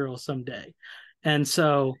marry these girls someday. And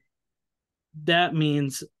so that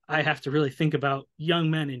means I have to really think about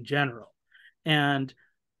young men in general. And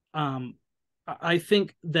I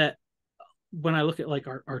think that when I look at like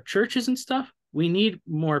our churches and stuff, we need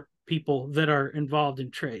more people that are involved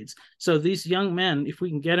in trades. So these young men, if we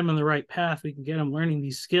can get them on the right path, we can get them learning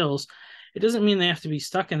these skills. It doesn't mean they have to be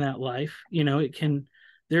stuck in that life. It can,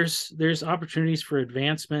 there's opportunities for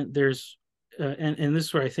advancement. There's, and this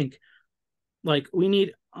is where I think like we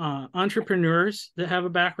need entrepreneurs that have a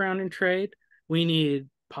background in trade. We need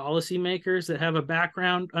policymakers that have a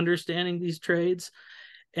background understanding these trades.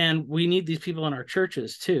 And we need these people in our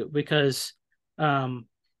churches too, because I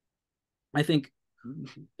think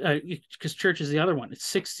because church is the other one. It's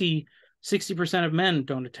 60% of men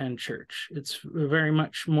don't attend church. It's very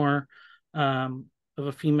much more of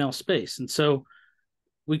a female space. And so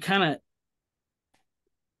we got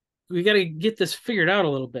to get this figured out a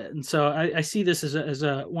little bit. And so I see this as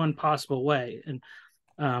a one possible way. And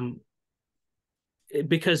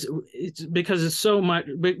because it's so much,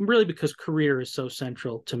 but really because career is so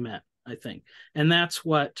central to men, I think. And that's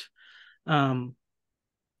what,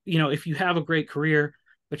 if you have a great career,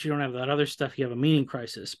 but you don't have that other stuff, you have a meaning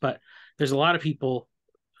crisis. But there's a lot of people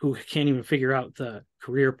who can't even figure out the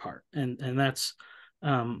career part. And that's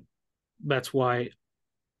why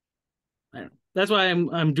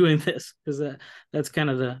I'm doing this, because that's kind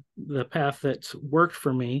of the path that's worked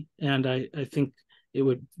for me. And I think it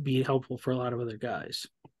would be helpful for a lot of other guys.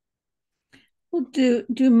 Well, do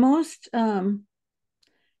most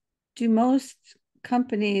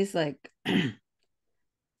companies, like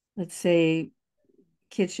let's say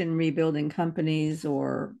kitchen rebuilding companies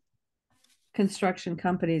or construction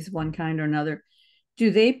companies, one kind or another,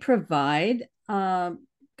 do they provide kind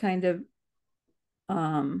of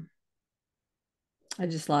I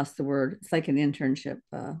just lost the word. It's like an internship.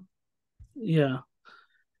 Yeah.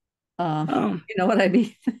 You know what I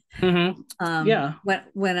mean? Mm-hmm. Yeah.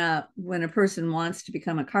 When a person wants to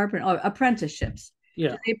become a carpenter, or apprenticeships.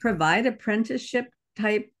 Yeah. Do they provide apprenticeship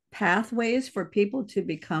type pathways for people to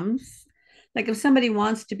become, like if somebody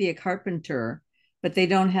wants to be a carpenter, but they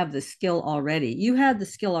don't have the skill already. You had the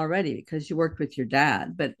skill already because you worked with your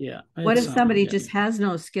dad, but Yeah, what if it's somebody yeah. just has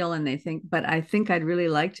no skill and they think, but I think I'd really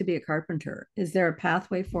like to be a carpenter? Is there a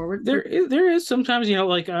pathway forward for There is sometimes,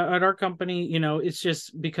 like at our company, it's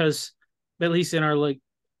just because at least in our, like,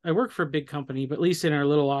 I work for a big company, but at least in our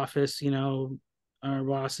little office, our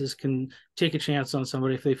bosses can take a chance on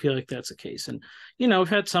somebody if they feel like that's the case. And I've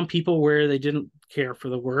had some people where they didn't care for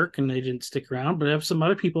the work and they didn't stick around, but I have some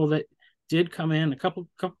other people that did come in. A couple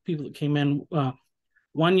people that came in.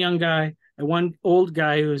 One young guy and one old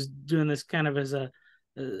guy who was doing this kind of as a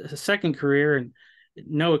second career and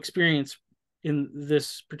no experience in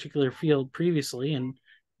this particular field previously, and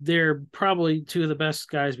they're probably two of the best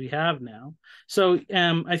guys we have now. So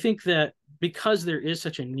I think that because there is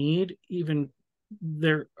such a need, even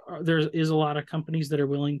there is a lot of companies that are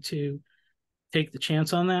willing to take the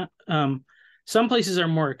chance on that. Some places are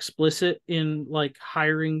more explicit in like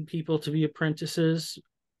hiring people to be apprentices,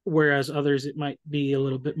 whereas others it might be a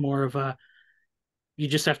little bit more of a, you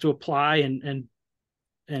just have to apply and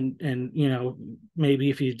maybe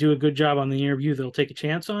if you do a good job on the interview they'll take a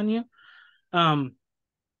chance on you.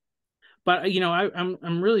 But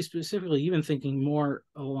I'm really specifically even thinking more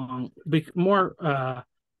along more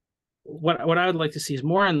what I would like to see is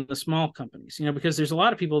more in the small companies, because there's a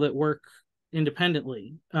lot of people that work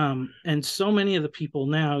independently, and so many of the people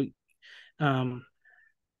now, and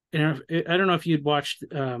I don't know if you'd watched,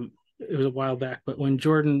 it was a while back, but when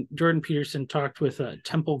Jordan Peterson talked with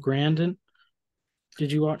Temple Grandin,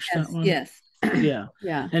 did you watch that yes, one? yes. Yeah.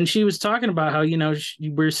 Yeah. And she was talking about how,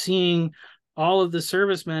 we're seeing all of the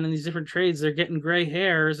servicemen in these different trades, they're getting gray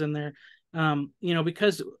hairs and they're,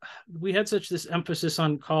 because we had such this emphasis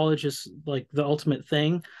on college as like the ultimate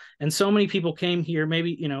thing. And so many people came here,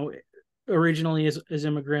 maybe, originally as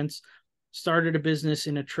immigrants, started a business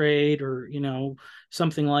in a trade or,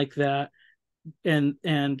 something like that.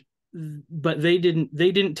 But they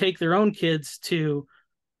didn't take their own kids to,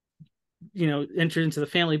 entered into the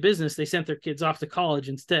family business. They sent their kids off to college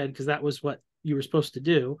instead because that was what you were supposed to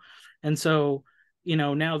do. And so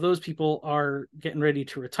now those people are getting ready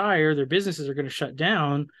to retire, their businesses are going to shut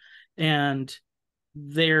down and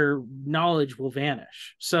their knowledge will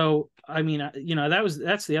vanish. So I mean,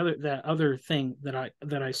 that's that other thing that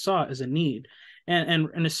I saw as a need.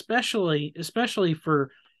 And especially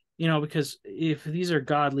for, because if these are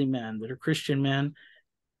godly men that are Christian men,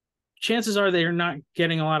 chances are they're not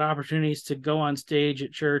getting a lot of opportunities to go on stage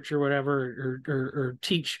at church or whatever, or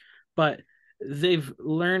teach, but they've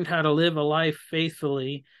learned how to live a life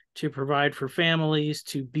faithfully, to provide for families,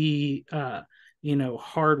 to be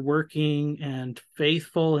hardworking and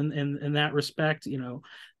faithful in that respect,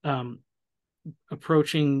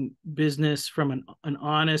 approaching business from an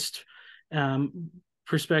honest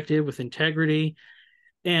perspective with integrity.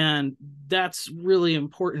 And that's really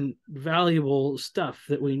important, valuable stuff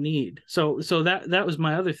that we need. So that was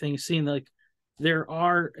my other thing, seeing like there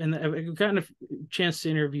are, and I've gotten a chance to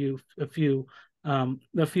interview a few of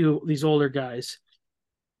these older guys,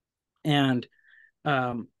 and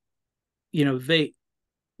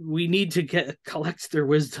we need to collect their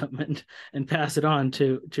wisdom and pass it on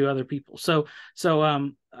to other people. So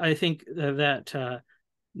I think that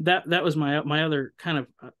was my other kind of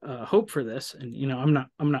hope for this. And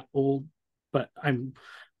I'm not old, but I'm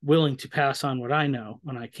willing to pass on what I know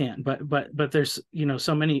when I can. But there's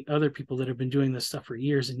so many other people that have been doing this stuff for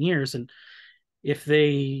years and years, and if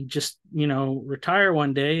they just retire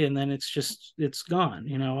one day and then it's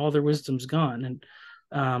gone, all their wisdom's gone.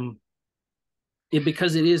 And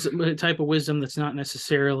because it is a type of wisdom that's not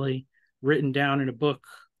necessarily written down in a book,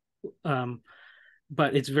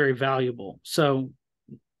 but it's very valuable. So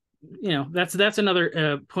that's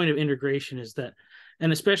another point of integration, is that,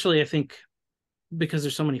 and especially I think because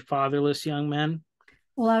there's so many fatherless young men.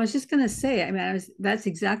 Well, I was just going to say, I mean, that's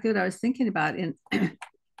exactly what I was thinking about in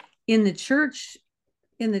the church,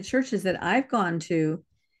 in the churches that I've gone to.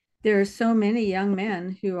 There are so many young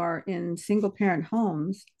men who are in single parent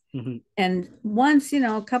homes. Mm-hmm. And once,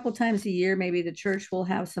 a couple times a year, maybe the church will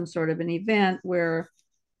have some sort of an event where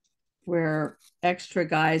extra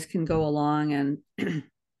guys can go along and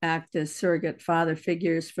act as surrogate father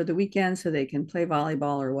figures for the weekend so they can play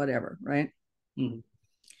volleyball or whatever, right? Mm-hmm.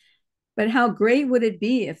 But how great would it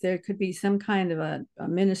be if there could be some kind of a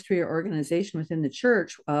ministry or organization within the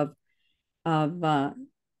church of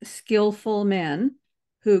skillful men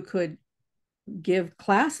who could give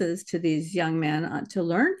classes to these young men to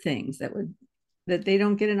learn things that they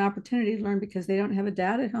don't get an opportunity to learn because they don't have a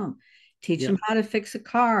dad at home. Teach them how to fix a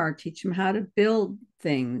car, teach them how to build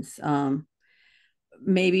things.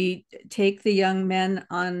 Maybe take the young men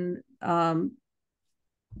on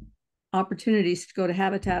opportunities to go to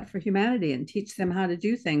Habitat for Humanity and teach them how to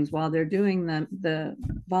do things while they're doing the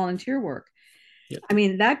volunteer work. Yep. I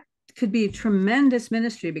mean, that could be tremendous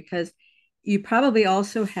ministry, because you probably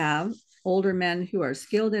also have older men who are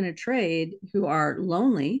skilled in a trade who are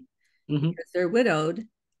lonely because they're widowed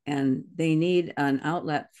and they need an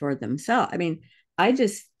outlet for themselves. I mean, I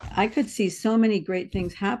could see so many great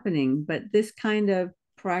things happening, but this kind of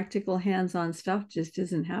practical hands-on stuff just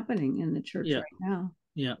isn't happening in the church right now.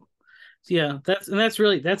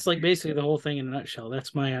 That's like basically the whole thing in a nutshell.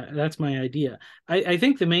 That's my idea. I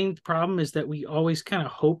think the main problem is that we always kind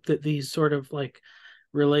of hope that these sort of like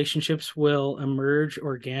relationships will emerge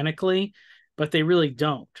organically, but they really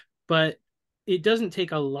don't. But it doesn't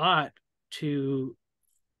take a lot to,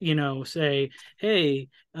 say, hey,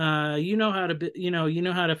 you know how to you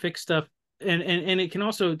know how to fix stuff, and it can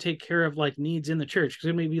also take care of like needs in the church, because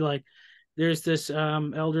it may be like, there's this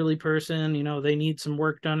elderly person, they need some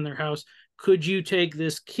work done in their house. Could you take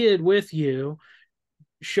this kid with you,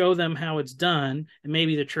 show them how it's done, and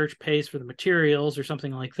maybe the church pays for the materials or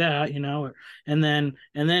something like that, and then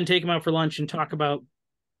take them out for lunch and talk about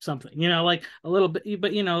something, like a little bit,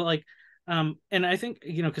 but like, and I think,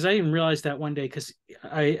 because I didn't realize that one day, because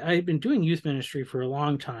I've been doing youth ministry for a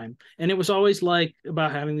long time, and it was always like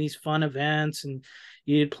about having these fun events, and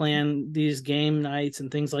you'd plan these game nights and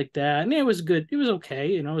things like that, and it was good, it was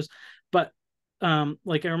okay, but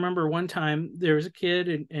like I remember one time there was a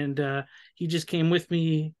kid, and he just came with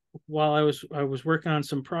me while I was working on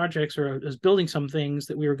some projects, or I was building some things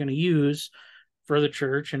that we were going to use for the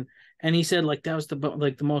church, and he said like that was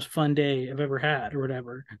the most fun day I've ever had or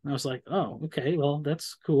whatever. And I was like, oh, okay, well,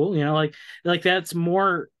 that's cool, like that's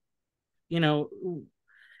more,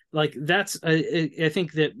 like that's I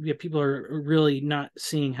think that people are really not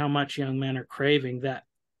seeing how much young men are craving that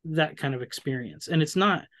kind of experience, and it's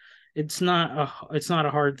not a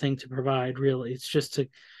hard thing to provide, really. It's just to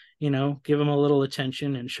give them a little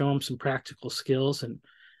attention and show them some practical skills, and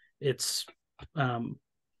it's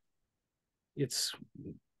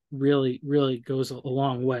really, really goes a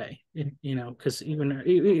long way, because even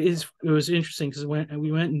it was interesting, because when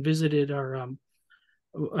we went and visited our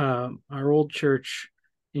old church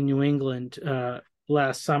in New England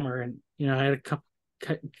last summer, and I had a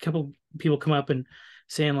couple people come up and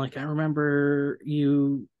saying like, I remember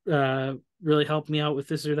you really helped me out with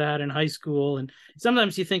this or that in high school. And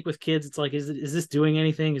sometimes you think with kids, it's like, is this doing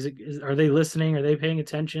anything? Are they listening? Are they paying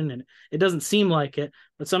attention? And it doesn't seem like it,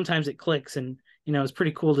 but sometimes it clicks. And it's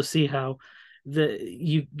pretty cool to see how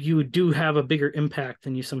you do have a bigger impact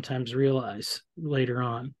than you sometimes realize later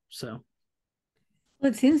on. So,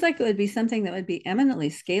 well, it seems like it would be something that would be eminently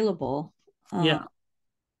scalable. Yeah.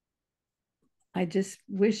 I just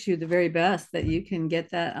wish you the very best that you can get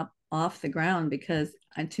that up off the ground, because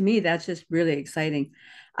to me, that's just really exciting.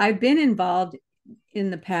 I've been involved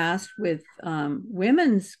in the past with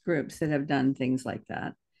women's groups that have done things like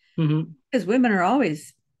that, because women are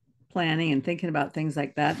always planning and thinking about things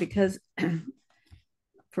like that, because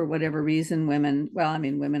for whatever reason, women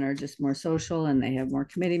are just more social and they have more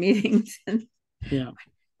committee meetings. And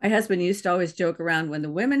my husband used to always joke around, when the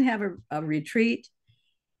women have a retreat,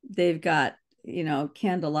 they've got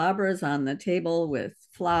candelabras on the table with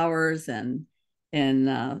flowers and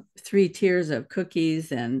 3 tiers of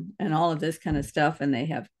cookies and all of this kind of stuff, and they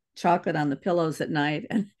have chocolate on the pillows at night.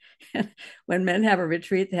 And when men have a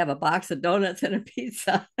retreat, they have a box of donuts and a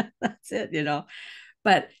pizza. That's it,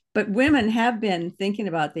 but women have been thinking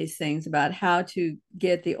about these things, about how to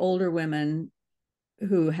get the older women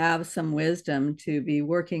who have some wisdom to be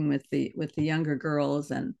working with the younger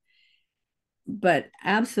girls. But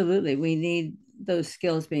absolutely, we need those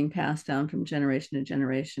skills being passed down from generation to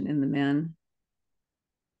generation in the men.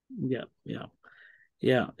 Yeah.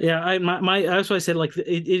 That's why I said, like,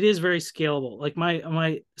 it is very scalable. Like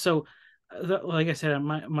like I said,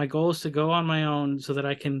 my goal is to go on my own, so that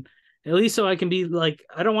I can, at least so I can be like,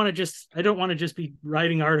 I don't want to just be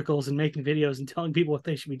writing articles and making videos and telling people what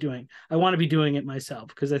they should be doing. I want to be doing it myself,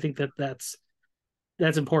 because I think that's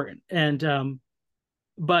important. And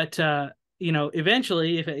but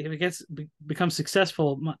eventually, if it becomes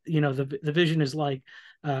successful, the vision is like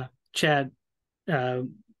Chad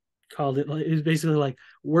called it. It's basically like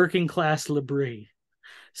working class Labrie.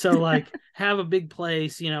 So like have a big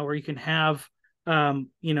place, where you can have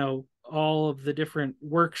all of the different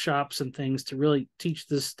workshops and things to really teach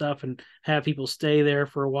this stuff, and have people stay there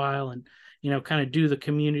for a while, and kind of do the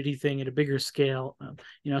community thing at a bigger scale.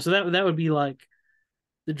 So that would be like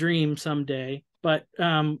the dream someday. But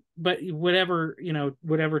whatever to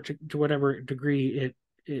whatever degree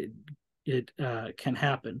it can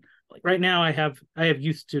happen, like right now I have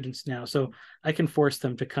youth students now, so I can force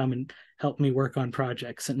them to come and help me work on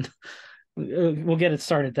projects, and we'll get it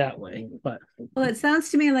started that way. But well, it sounds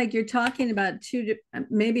to me like you're talking about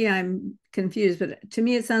maybe I'm confused, but to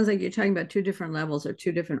me, it sounds like you're talking about two different levels or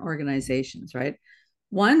two different organizations, right?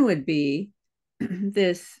 One would be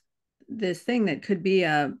this thing that could be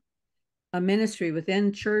a ministry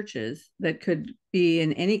within churches that could be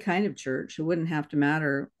in any kind of church. It wouldn't have to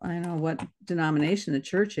matter, I don't know what denomination the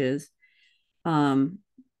church is.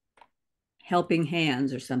 Helping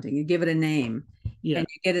Hands or something. You give it a name, yeah, and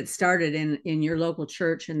you get it started in your local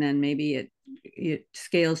church, and then maybe it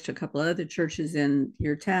scales to a couple of other churches in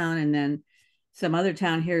your town, and then some other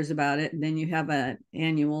town hears about it, and then you have an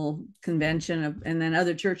annual convention and then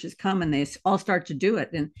other churches come and they all start to do it.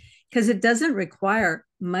 And because it doesn't require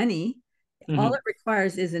money, all it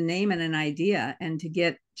requires is a name and an idea, and to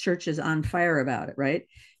get churches on fire about it, right?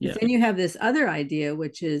 yeah, But then you have this other idea,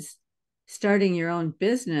 which is starting your own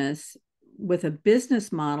business with a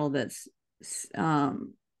business model that's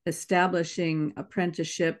establishing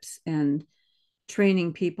apprenticeships and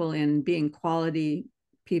training people in being quality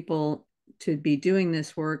people to be doing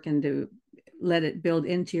this work, and to let it build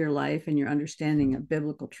into your life and your understanding of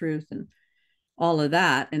biblical truth and all of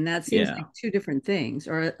that. And that seems yeah. like two different things,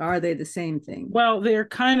 or are they the same thing? Well, they're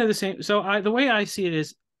kind of the same. So the way I see it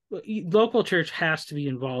is local church has to be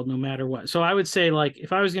involved no matter what. So I would say, like,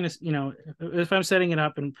 if I was going to, if I'm setting it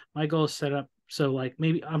up and my goal is set up, so like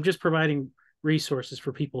maybe I'm just providing resources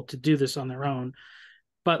for people to do this on their own.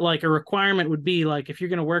 But like a requirement would be like, if you're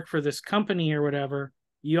going to work for this company or whatever,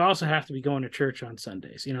 you also have to be going to church on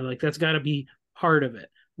Sundays. Like that's got to be part of it,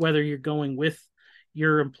 whether you're going with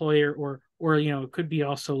your employer or it could be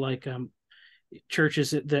also like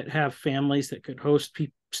churches that have families that could host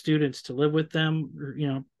students to live with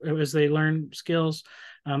them, or, as they learn skills,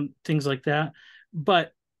 things like that.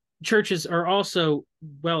 But churches are also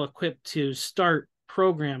well equipped to start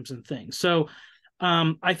programs and things. So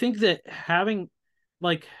I think that having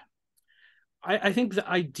like, I think the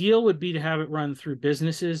ideal would be to have it run through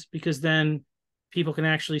businesses, because then people can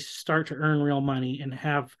actually start to earn real money and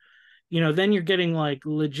have, then you're getting like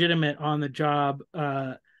legitimate on the job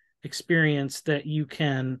experience that you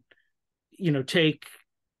can, take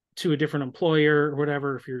to a different employer or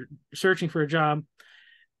whatever if you're searching for a job.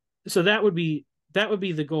 So that would be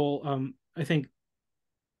the goal, I think,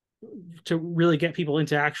 to really get people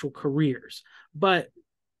into actual careers. But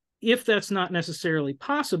if that's not necessarily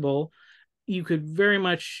possible, you could very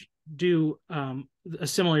much do a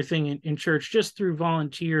similar thing in church, just through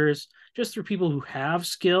volunteers, just through people who have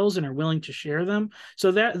skills and are willing to share them.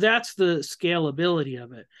 So that's the scalability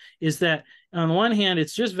of it, is that on the one hand,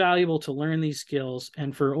 it's just valuable to learn these skills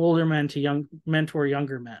and for older men to mentor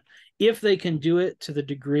younger men. If they can do it to the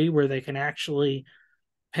degree where they can actually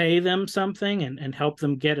pay them something and help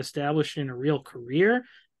them get established in a real career,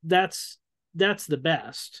 that's the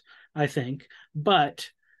best, I think. But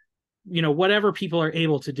whatever people are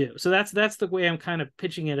able to do. So that's the way I'm kind of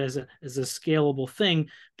pitching it as a scalable thing,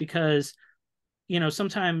 because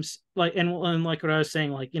sometimes like and like what I was saying,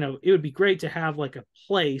 like it would be great to have like a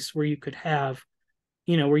place where you could have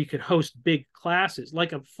where you could host big classes,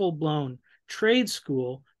 like a full-blown trade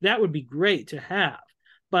school. That would be great to have,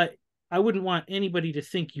 but I wouldn't want anybody to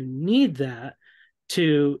think you need that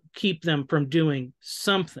to keep them from doing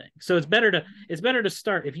something. So it's better to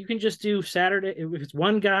start. If you can just do Saturday, if it's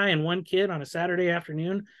one guy and one kid on a Saturday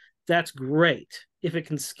afternoon, that's great. If it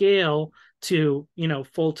can scale to,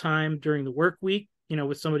 full time during the work week,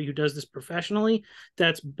 with somebody who does this professionally,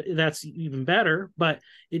 that's even better, but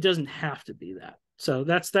it doesn't have to be that. So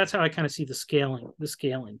that's how I kind of see the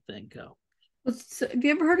scaling thing go. So, have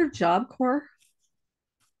you ever heard of Job Corps?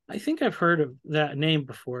 I think I've heard of that name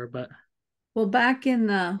before, but Well, back in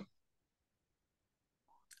the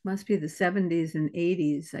must be the 70s and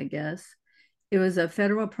 80s, I guess, it was a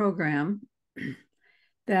federal program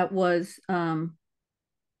that was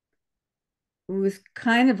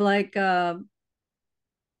kind of like a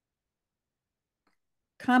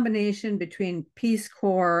combination between Peace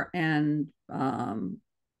Corps and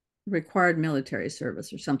required military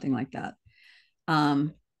service or something like that.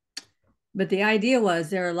 But the idea was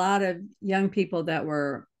there are a lot of young people that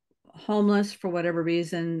were homeless for whatever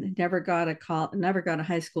reason, never got a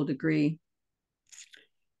high school degree,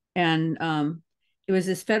 and it was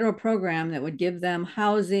this federal program that would give them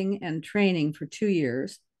housing and training for 2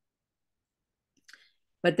 years.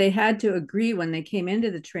 But they had to agree when they came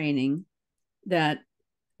into the training that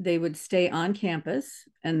they would stay on campus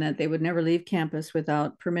and that they would never leave campus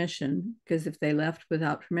without permission, because if they left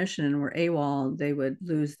without permission and were AWOL, they would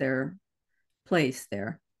lose their place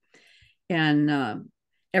there. And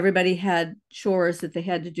everybody had chores that they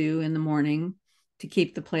had to do in the morning to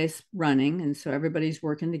keep the place running. And so everybody's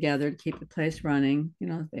working together to keep the place running. You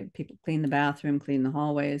know, people clean the bathroom, clean the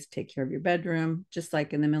hallways, take care of your bedroom, just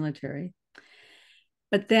like in the military.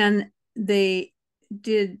 But then they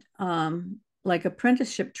did like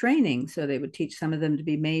apprenticeship training. So they would teach some of them to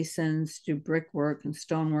be masons, do brickwork and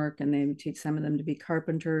stonework, and they would teach some of them to be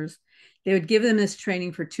carpenters. They would give them this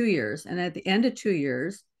training for 2 years. And at the end of 2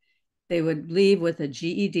 years, they would leave with a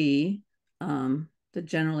GED, the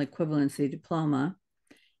general equivalency diploma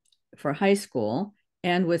for high school,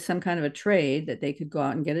 and with some kind of a trade that they could go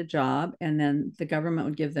out and get a job. And then the government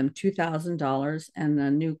would give them $2,000 and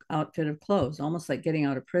a new outfit of clothes, almost like getting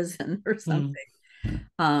out of prison or something.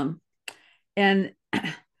 And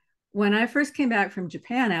when I first came back from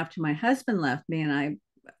Japan after my husband left me, and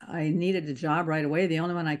I needed a job right away, the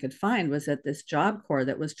only one I could find was at this Job Corps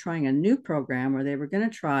that was trying a new program where they were going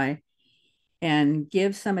to try and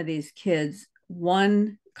give some of these kids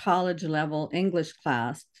one college level English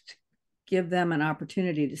class to give them an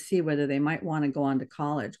opportunity to see whether they might want to go on to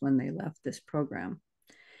college when they left this program.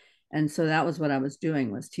 And so that was what I was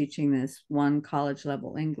doing, was teaching this one college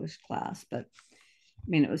level English class. But I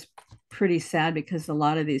mean, it was pretty sad because a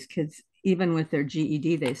lot of these kids, even with their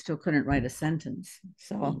GED, they still couldn't write a sentence.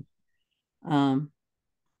 So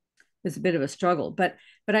it's a bit of a struggle. But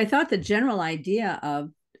I thought the general idea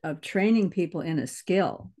of training people in a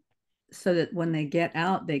skill so that when they get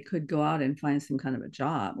out, they could go out and find some kind of a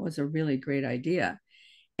job was a really great idea.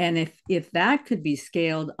 And if that could be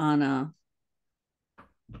scaled on a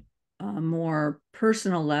more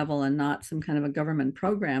personal level and not some kind of a government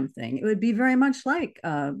program thing, it would be very much like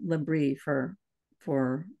Labrie for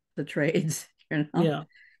the trades, you know?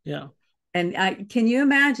 Yeah. And can you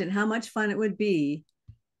imagine how much fun it would be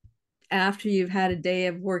after you've had a day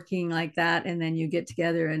of working like that, and then you get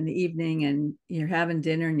together in the evening and you're having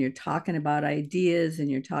dinner and you're talking about ideas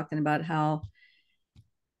and you're talking about how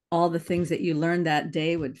all the things that you learned that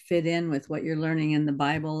day would fit in with what you're learning in the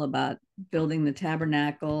Bible about building the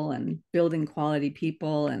tabernacle and building quality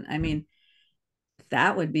people. And I mean,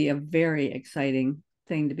 that would be a very exciting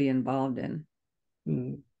thing to be involved in.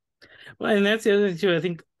 Well, and that's the other thing too. I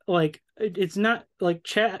think like it's not like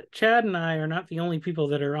Chad and I are not the only people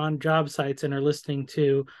that are on job sites and are listening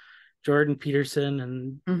to Jordan Peterson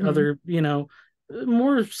and other, you know,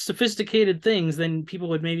 more sophisticated things than people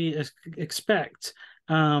would maybe expect.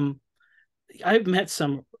 I've met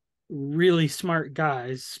some really smart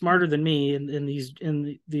guys, smarter than me in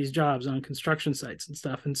these jobs on construction sites and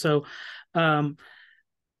stuff. And so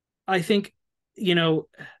I think, you know,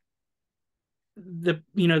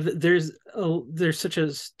 there's such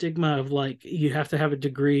a stigma of like you have to have a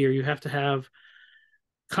degree or you have to have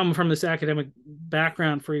come from this academic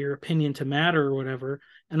background for your opinion to matter or whatever.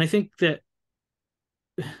 And I think that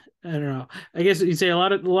I don't know. I guess you'd say a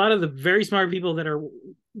lot of the very smart people that are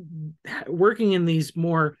working in these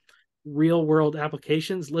more real world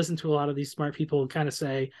applications listen to a lot of these smart people and kind of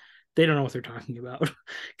say they don't know what they're talking about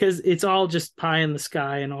because it's all just pie in the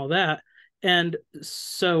sky and all that. And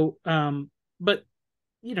so but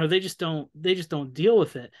you know, they just don't deal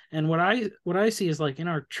with it. And what I see is like in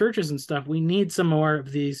our churches and stuff, we need some more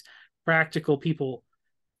of these practical people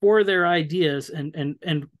for their ideas and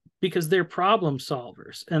because they're problem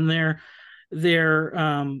solvers and they're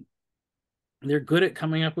good at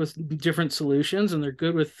coming up with different solutions and they're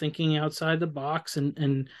good with thinking outside the box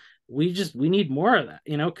and we need more of that,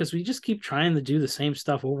 you know, because we just keep trying to do the same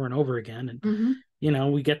stuff over and over again and you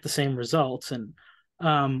know, we get the same results. And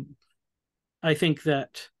I think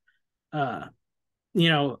that you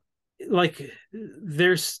know, like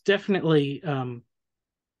there's definitely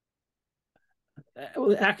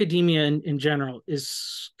academia in general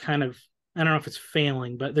is kind of, I don't know if it's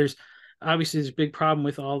failing, but there's obviously a big problem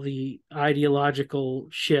with all the ideological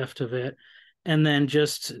shift of it. And then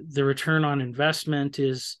just the return on investment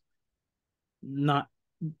is not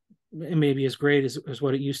maybe as great as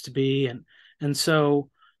what it used to be. And so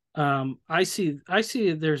I see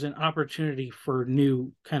there's an opportunity for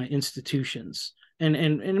new kind of institutions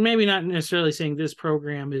and maybe not necessarily saying this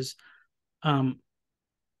program is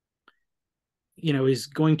you know, is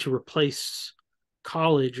going to replace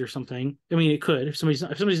college or something. I mean, it could. If somebody's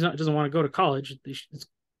doesn't want to go to college, it's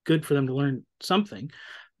good for them to learn something.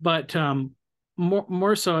 But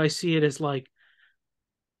more so, I see it as like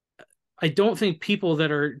I don't think people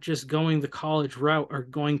that are just going the college route are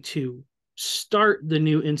going to start the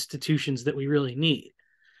new institutions that we really need.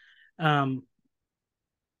 And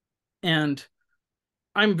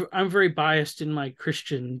I'm very biased in my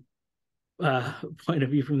Christian point of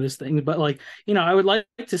view from this thing, but like, you know, I would like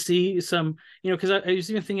to see some, you know, because I was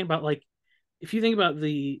even thinking about like if you think about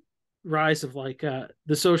the rise of like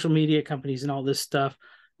the social media companies and all this stuff,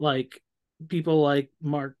 like people like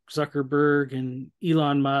Mark Zuckerberg and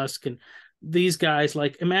Elon Musk and these guys,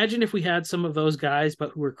 like imagine if we had some of those guys but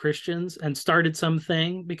who were Christians and started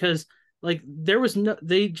something, because like there was no,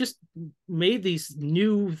 they just made these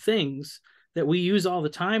new things that we use all the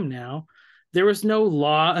time now. There was no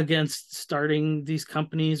law against starting these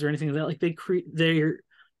companies or anything like that. Like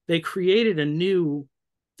they created a new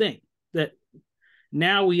thing that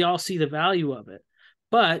now we all see the value of it.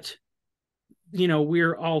 But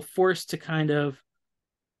we're all forced to kind of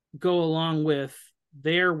go along with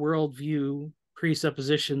their worldview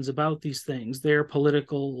presuppositions about these things, their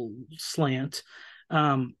political slant.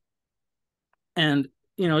 And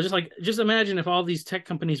just imagine if all these tech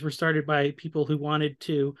companies were started by people who wanted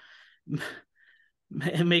to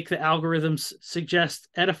make the algorithms suggest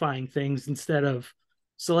edifying things instead of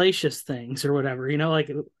salacious things or whatever. Like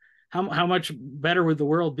how much better would the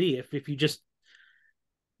world be if you just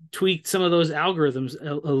tweaked some of those algorithms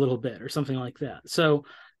a little bit or something like that. So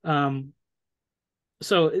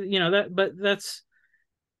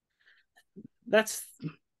that's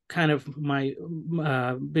kind of my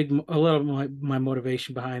a lot of my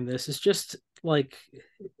motivation behind this is just like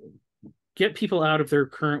get people out of their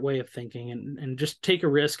current way of thinking and just take a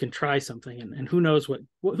risk and try something, and who knows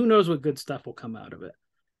what good stuff will come out of it.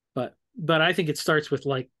 But I think it starts with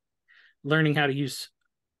like learning how to use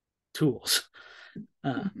tools.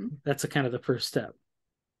 That's kind of the first step.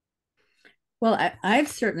 Well, I've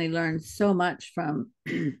certainly learned so much from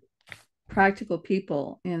practical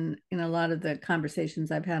people in a lot of the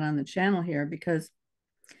conversations I've had on the channel here, because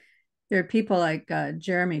there are people like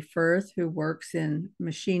Jeremy Firth, who works in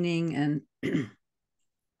machining,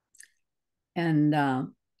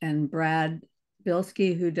 and Brad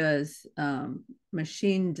Bilski, who does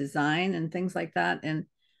machine design and things like that. And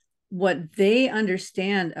what they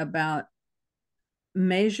understand about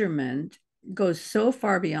measurement goes so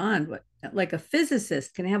far beyond what, like, a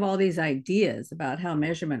physicist can have all these ideas about how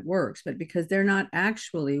measurement works, but because they're not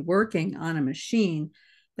actually working on a machine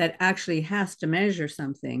that actually has to measure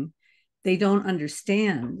something, they don't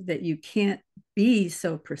understand that you can't be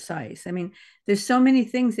so precise. I mean, there's so many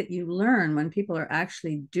things that you learn when people are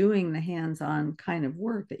actually doing the hands-on kind of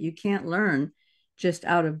work that you can't learn just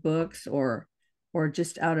out of books or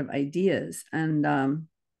just out of ideas. And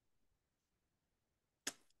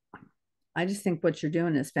I just think what you're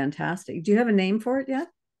doing is fantastic. Do you have a name for it yet?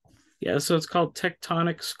 Yeah, so it's called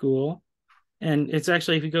Tectonic School. And it's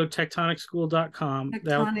actually, if you go tectonicschool.com.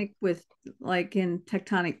 Tectonic with like in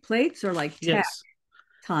tectonic plates, or like yes,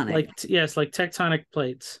 tectonic? Like tectonic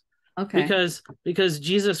plates. Okay. Because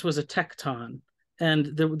Jesus was a tecton, and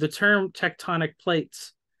the term tectonic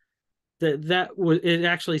plates, it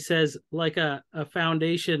actually says like a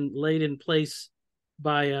foundation laid in place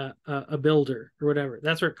by a builder or whatever.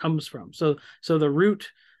 That's where it comes from. So the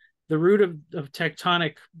root of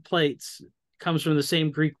tectonic plates comes from the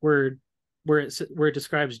same Greek word where it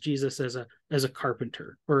describes Jesus as a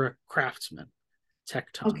carpenter or a craftsman.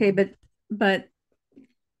 Tecton. Okay, but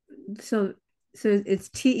so it's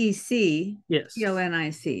TEC. Yes.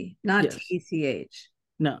 TONIC, not yes. TECH.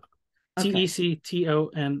 No. Okay.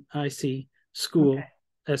 TECTONIC school. Okay.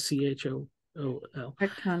 SCHOOL.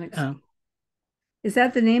 Tectonic. Is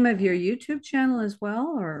that the name of your YouTube channel as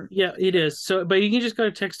well, or? Yeah, it is. So, but you can just go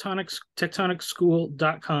to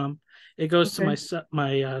tectonicschool.com. It goes to my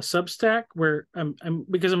Substack, where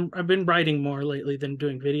I've been writing more lately than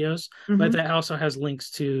doing videos, but that also has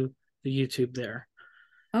links to the YouTube there.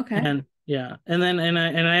 Okay. And yeah, and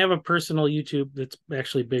I have a personal YouTube that's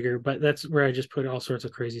actually bigger, but that's where I just put all sorts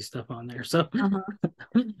of crazy stuff on there. So,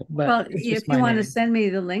 well, if you want to send me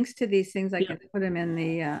the links to these things, I can put them in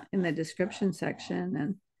the description section.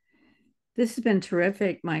 And this has been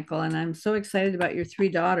terrific, Michael, and I'm so excited about your 3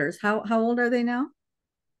 daughters. How old are they now?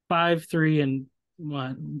 5, 3, and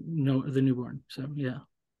 1. No, the newborn. So yeah.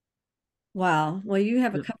 Wow. Well, you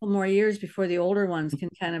have a couple more years before the older ones can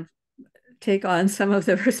kind of take on some of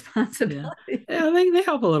the responsibility. Yeah, they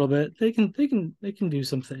help a little bit. They can do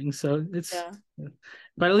some things. So it's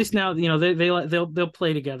but at least now they'll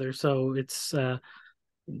play together. So it's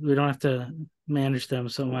we don't have to manage them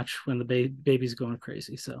so much when the baby's going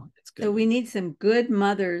crazy. So it's good. So we need some good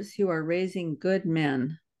mothers who are raising good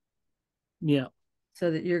men. Yeah. So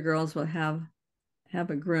that your girls will have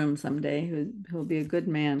a groom someday who will be a good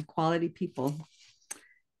man, quality people.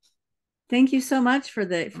 Thank you so much for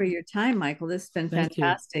your time, Michael. This has been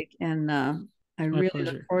fantastic. And I really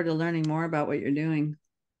look forward to learning more about what you're doing.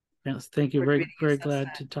 Yes, thank you. Very, very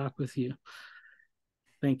glad to talk with you.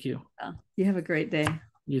 Thank you. You have a great day.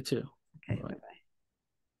 You too. Okay. Bye-bye.